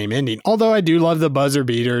NBA game ending. Although I do love the buzzer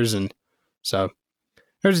beaters, and so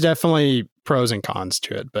there's definitely pros and cons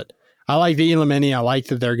to it. But I like the Elamini. I like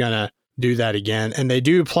that they're going to do that again. And they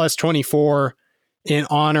do plus 24 in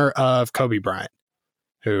honor of Kobe Bryant,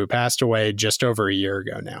 who passed away just over a year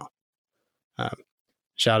ago now.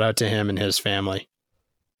 Shout out to him and his family.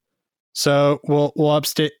 So we'll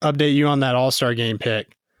update you on that All-Star game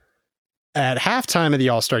pick. At halftime of the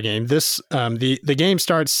All-Star game, the game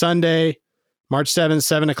starts Sunday, March 7th,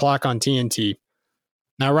 7 o'clock on TNT.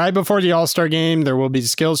 Now, right before the All-Star game, there will be the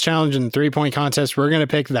skills challenge and the three-point contest. We're going to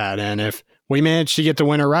pick that. And if we manage to get the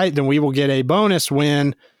winner right, then we will get a bonus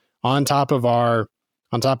win on top of our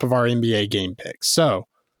NBA game picks. So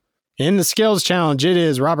in the skills challenge, it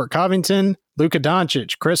is Robert Covington, Luka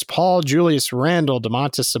Doncic, Chris Paul, Julius Randle,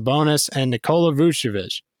 Domantas Sabonis, and Nikola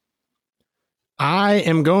Vucevic. I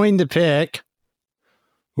am going to pick.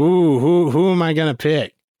 Who am I going to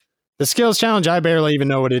pick? The skills challenge, I barely even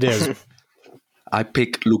know what it is. I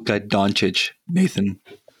pick Luka Doncic, Nathan.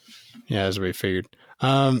 Yeah, as we figured.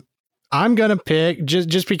 I'm going to pick,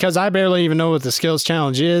 just because I barely even know what the skills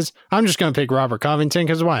challenge is, I'm just going to pick Robert Covington,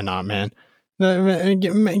 because why not, man? Give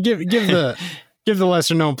the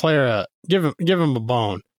lesser known player give him a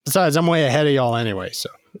bone. Besides, I'm way ahead of y'all anyway. So,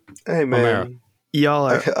 hey man, Romero. Y'all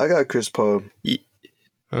are. I got Chris Paul.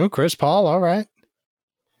 Oh, Chris Paul. All right.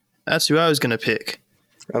 That's who I was going to pick.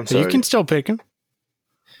 I'm sorry. You can still pick him.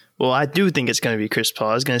 Well, I do think it's going to be Chris Paul.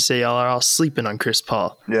 I was going to say y'all are all sleeping on Chris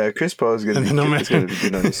Paul. Yeah, Chris Paul is going to be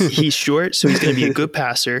nice. He's short, so he's going to be a good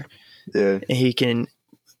passer. Yeah, and he can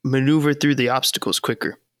maneuver through the obstacles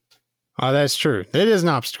quicker. Oh, that's true. It is an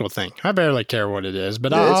obstacle thing. I barely care what it is,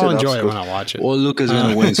 but Yeah, I'll enjoy obstacle. it when I watch it. Well, Luka's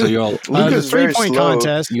going to win, so you're all The Luka's very 3-point slow.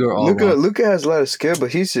 contest. you're all wrong. Luka has a lot of skill,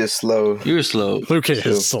 but he's just slow. You're slow. Luka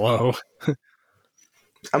is slow.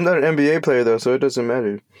 I'm not an NBA player though, so it doesn't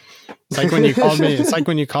matter. It's like when you called me. It's like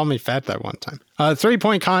when you called me fat that one time.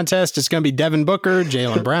 3-point contest. It's going to be Devin Booker,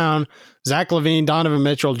 Jaylen Brown, Zach LaVine, Donovan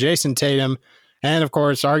Mitchell, Jason Tatum, and of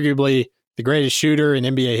course, arguably the greatest shooter in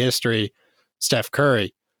NBA history, Steph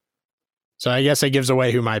Curry. So I guess that gives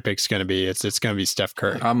away who my pick's going to be. It's going to be Steph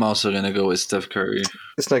Curry. I'm also going to go with Steph Curry.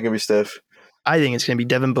 It's not gonna be Steph. I think it's going to be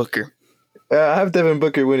Devin Booker. I have Devin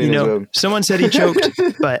Booker winning as well. Someone said he choked,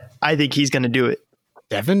 but I think he's going to do it.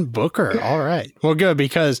 Devin Booker. All right. Well, good,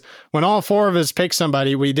 because when all four of us picked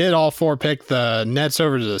somebody, we did all four pick the Nets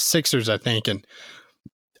over the Sixers, I think, and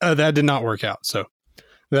that did not work out. So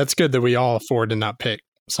that's good that we all four did not pick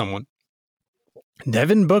someone.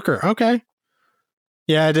 Devin Booker. Okay.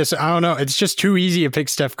 Yeah, I don't know. It's just too easy to pick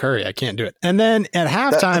Steph Curry. I can't do it. And then at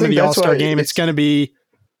halftime of the All-Star game, it's going to be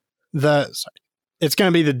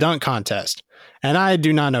the dunk contest. And I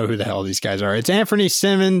do not know who the hell these guys are. It's Anthony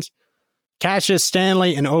Simmons, Cassius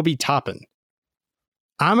Stanley, and Obi Toppin.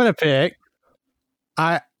 I'm going to pick.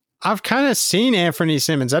 I've kind of seen Anthony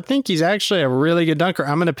Simmons. I think he's actually a really good dunker.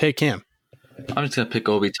 I'm going to pick him. I'm just going to pick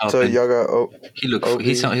Obi Toppin. So y'all got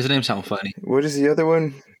His name sounds funny. What is the other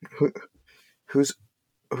one? Who's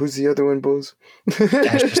the other one, Bulls?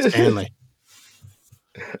 Cassius Stanley.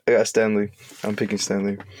 I got Stanley. I'm picking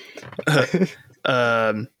Stanley. I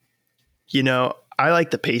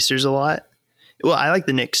like the Pacers a lot. Well, I like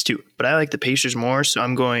the Knicks too, but I like the Pacers more, so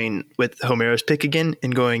I'm going with Homero's pick again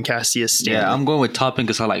and going Cassius Stanley. Yeah, I'm going with Toppin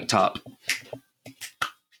because I like Top.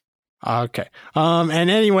 Okay. And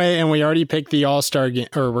anyway, and we already picked the All-Star game,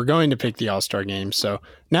 or we're going to pick the All-Star game. So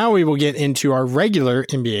now we will get into our regular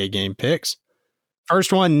NBA game picks.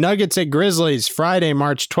 First one, Nuggets at Grizzlies, Friday,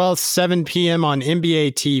 March 12th, 7 p.m. on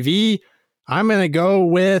NBA TV. I'm going to go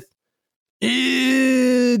with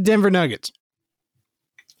Denver Nuggets.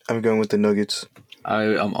 I'm going with the Nuggets. I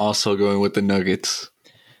am also going with the Nuggets.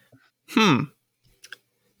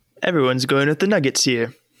 Everyone's going with the Nuggets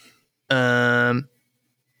here. I'm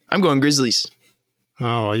going Grizzlies.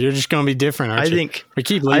 Oh, well, you're just going to be different, aren't you? We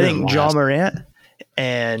keep I think last. Ja Morant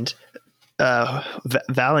and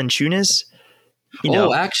Valanciunas.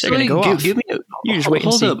 Actually, give me you just wait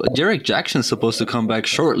and see. Hold up. Derek Jackson's supposed to come back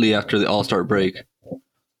shortly after the All-Star break.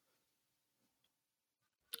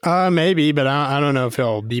 Maybe, but I don't know if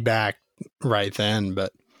he'll be back right then.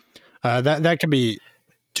 But that could be.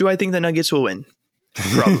 Do I think the Nuggets will win?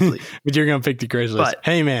 Probably. But you're going to pick the Grizzlies. But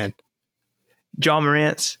hey, man. Ja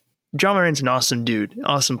Morant's an awesome dude,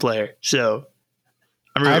 awesome player. So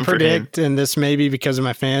I predict, and this may be because of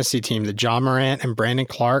my fantasy team, that Ja Morant and Brandon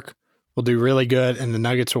Clark will do really good, and the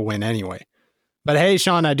Nuggets will win anyway. But hey,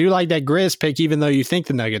 Sean, I do like that Grizz pick, even though you think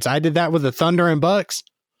the Nuggets. I did that with the Thunder and Bucks,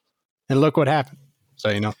 and look what happened. So,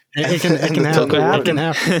 it can happen. It can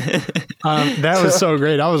happen. That was so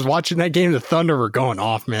great. I was watching that game. The Thunder were going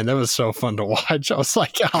off, man. That was so fun to watch. I was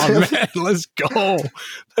like, oh, man, let's go.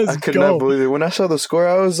 I could not believe it. When I saw the score,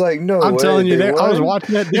 I was like, no I'm way, telling you, I was won?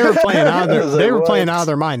 watching it. They were playing out of I was like, out of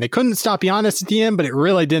their mind. They couldn't stop Giannis at the end, but it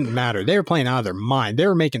really didn't matter. They were playing out of their mind. They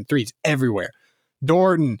were making threes everywhere.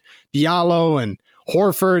 Dort and Diallo and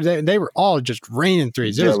Horford, they were all just raining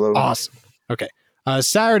threes. It was awesome. Okay.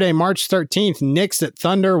 Saturday, March 13th, Knicks at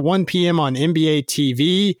Thunder, 1 p.m. on NBA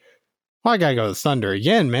TV. Well, I got to go to Thunder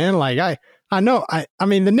again, man. Like, I know, I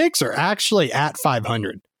mean, the Knicks are actually at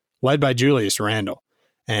 500, led by Julius Randle.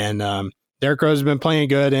 And Derrick Rose has been playing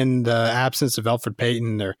good in the absence of Elfrid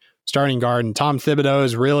Payton, their starting guard, and Tom Thibodeau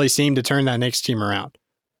has really seemed to turn that Knicks team around.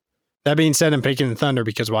 That being said, I'm picking the Thunder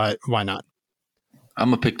because why not?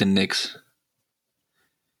 I'm going to pick the Knicks.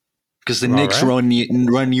 Because the Knicks run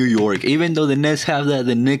New York. Even though the Nets have that,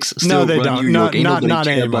 the Knicks still run New York. Ain't nobody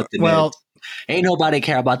care about the Nets. Ain't nobody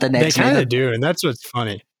care about the Nets. They kind of do, and that's what's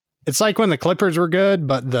funny. It's like when the Clippers were good,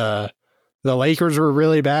 but the Lakers were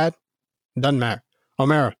really bad. Doesn't matter.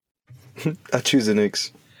 O'Mara. I choose the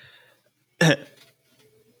Knicks.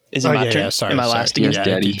 Is it my turn? Yeah, sorry, Am I last again? Yes,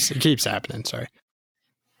 Daddy. It keeps happening. Sorry.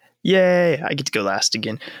 Yay, I get to go last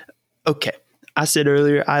again. Okay. I said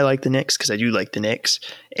earlier I like the Knicks because I do like the Knicks,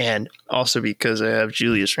 and also because I have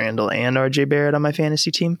Julius Randle and RJ Barrett on my fantasy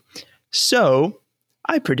team. So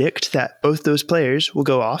I predict that both those players will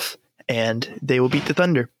go off and they will beat the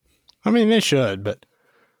Thunder. I mean, they should, but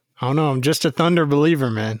I don't know. I'm just a Thunder believer,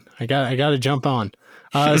 man. I got to jump on.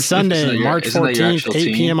 Sunday, March 14th,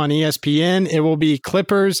 8 p.m. on ESPN. It will be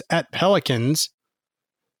Clippers at Pelicans,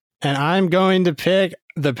 and I'm going to pick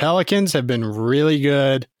the Pelicans. Have been really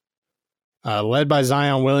good. Led by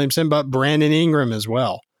Zion Williamson, but Brandon Ingram as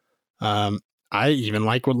well. I even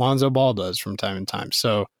like what Lonzo Ball does from time to time.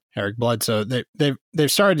 So Eric Bledsoe,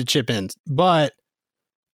 they've started to chip in, but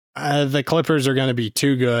the Clippers are going to be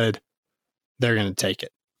too good. They're going to take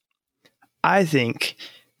it. I think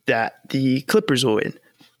that the Clippers will win,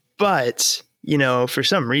 but for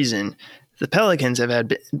some reason, the Pelicans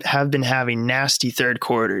have been having nasty third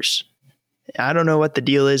quarters. I don't know what the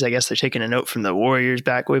deal is. I guess they're taking a note from the Warriors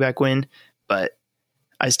way back when. But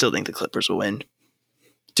I still think the Clippers will win.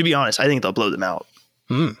 To be honest, I think they'll blow them out.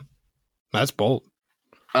 That's bold.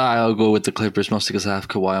 I'll go with the Clippers mostly because I have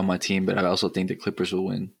Kawhi on my team, but I also think the Clippers will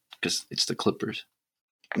win because it's the Clippers.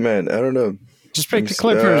 Man, I don't know. Just pick the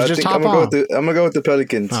Clippers. Just hop on. I'm going to go with the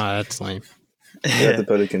Pelicans. Oh, that's lame. Yeah, the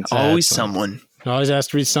Pelicans. Always someone. It always has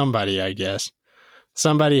to be somebody, I guess.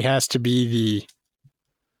 Somebody has to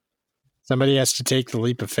take the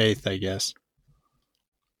leap of faith, I guess.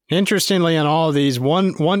 Interestingly, on all of these,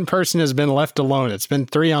 one person has been left alone. It's been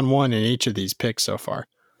 3-on-1 in each of these picks so far.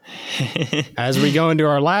 As we go into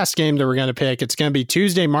our last game that we're going to pick, it's going to be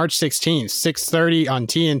Tuesday, March 16th, 6:30 on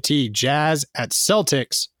TNT. Jazz at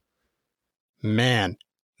Celtics. Man,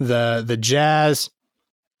 the Jazz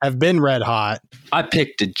have been red hot. I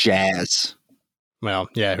picked the Jazz. Well,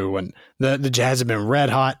 yeah, who wouldn't? The Jazz have been red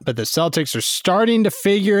hot, but the Celtics are starting to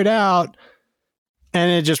figure it out,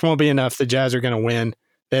 and it just won't be enough. The Jazz are going to win.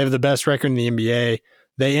 They have the best record in the NBA.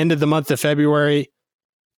 They ended the month of February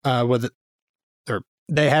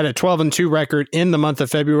they had a 12-2 record in the month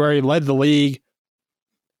of February, led the league.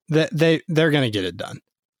 They're going to get it done.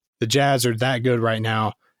 The Jazz are that good right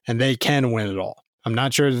now, and they can win it all. I'm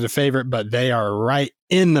not sure they're the favorite, but they are right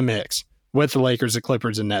in the mix with the Lakers, the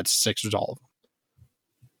Clippers, and Nets, Sixers, all of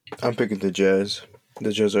them. I'm picking the Jazz.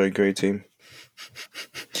 The Jazz are a great team.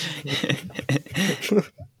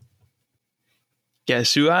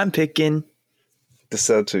 Guess who I'm picking? The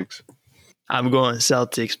Celtics. I'm going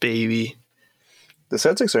Celtics, baby. The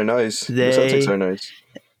Celtics are nice. The Celtics are nice.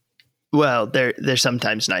 Well, they're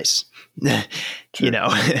sometimes nice. I'm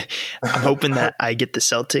hoping that I get the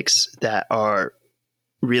Celtics that are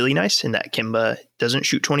really nice and that Kemba doesn't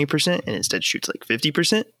shoot 20% and instead shoots like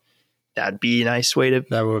 50%. That'd be a nice way to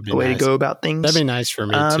to go about things. That'd be nice for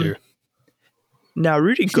me too. Now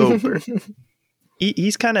Rudy Gobert,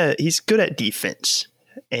 he's good at defense,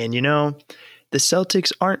 and the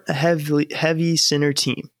Celtics aren't a heavy center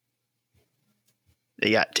team. They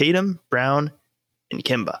got Tatum, Brown, and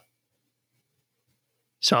Kemba.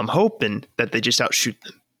 So I'm hoping that they just outshoot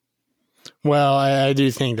them. Well, I do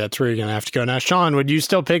think that's where you're going to have to go. Now, Sean, would you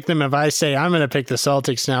still pick them if I say I'm going to pick the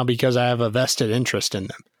Celtics now because I have a vested interest in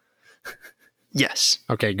them? Yes.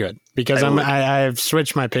 Okay, good. Because I have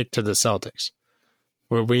switched my pick to the Celtics.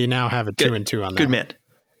 Where we now have a 2-2 on that. Good man.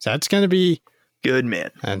 So that's going to be... Good man.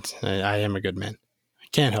 I am a good man. I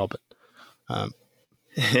can't help it.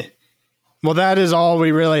 Well, that is all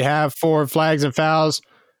we really have for Flags and Fouls.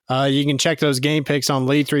 You can check those game picks on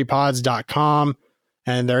lead3pods.com,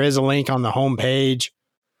 and there is a link on the homepage.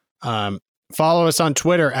 Follow us on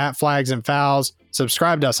Twitter at Flags and Fouls.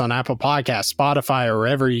 Subscribe to us on Apple Podcasts, Spotify, or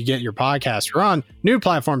wherever you get your podcasts. We're on new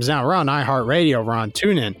platforms now. We're on iHeartRadio. We're on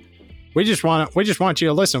TuneIn. We just want you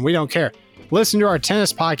to listen. We don't care. Listen to our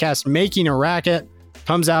tennis podcast, Making a Racket.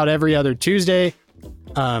 Comes out every other Tuesday.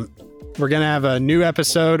 We're going to have a new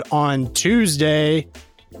episode on Tuesday,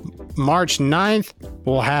 March 9th.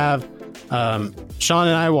 We'll have Sean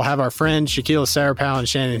and I will have our friends Shaquille Sarapal and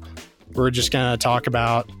Shannon. We're just going to talk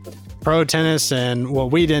about pro tennis and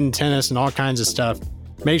what we did in tennis and all kinds of stuff.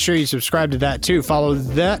 Make sure you subscribe to that too. Follow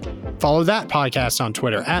that podcast on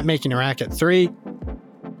Twitter at Making a Racket 3.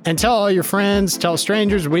 And tell all your friends, tell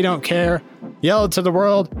strangers, we don't care. Yell it to the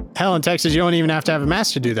world. Hell, in Texas, you don't even have to have a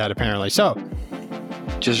mask to do that, apparently. So,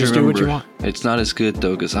 just remember, do what you want. It's not as good,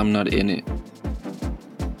 though, because I'm not in it.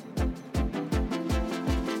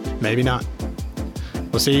 Maybe not.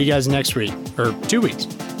 We'll see you guys next week, or 2 weeks.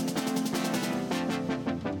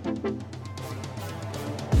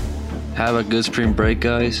 Have a good spring break,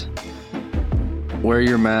 guys. Wear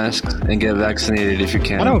your masks and get vaccinated if you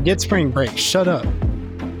can. I don't get spring break. Shut up.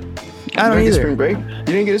 I don't get either. spring break. You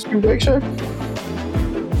didn't get a spring break, Sharp?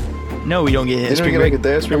 No, we don't get hit Didn't we spring get break. like a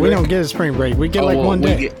day of spring We break? don't get a spring break. We get one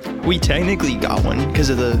day. We technically got one because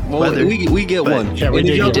of the weather. We get But- one. Yeah, we and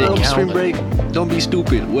did if y'all get don't one. spring break, don't be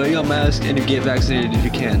stupid. Wear your mask and get vaccinated if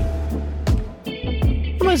you can.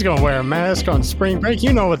 Nobody's going to wear a mask on spring break.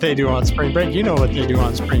 You know what they do on spring break. You know what they do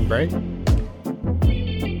on spring break.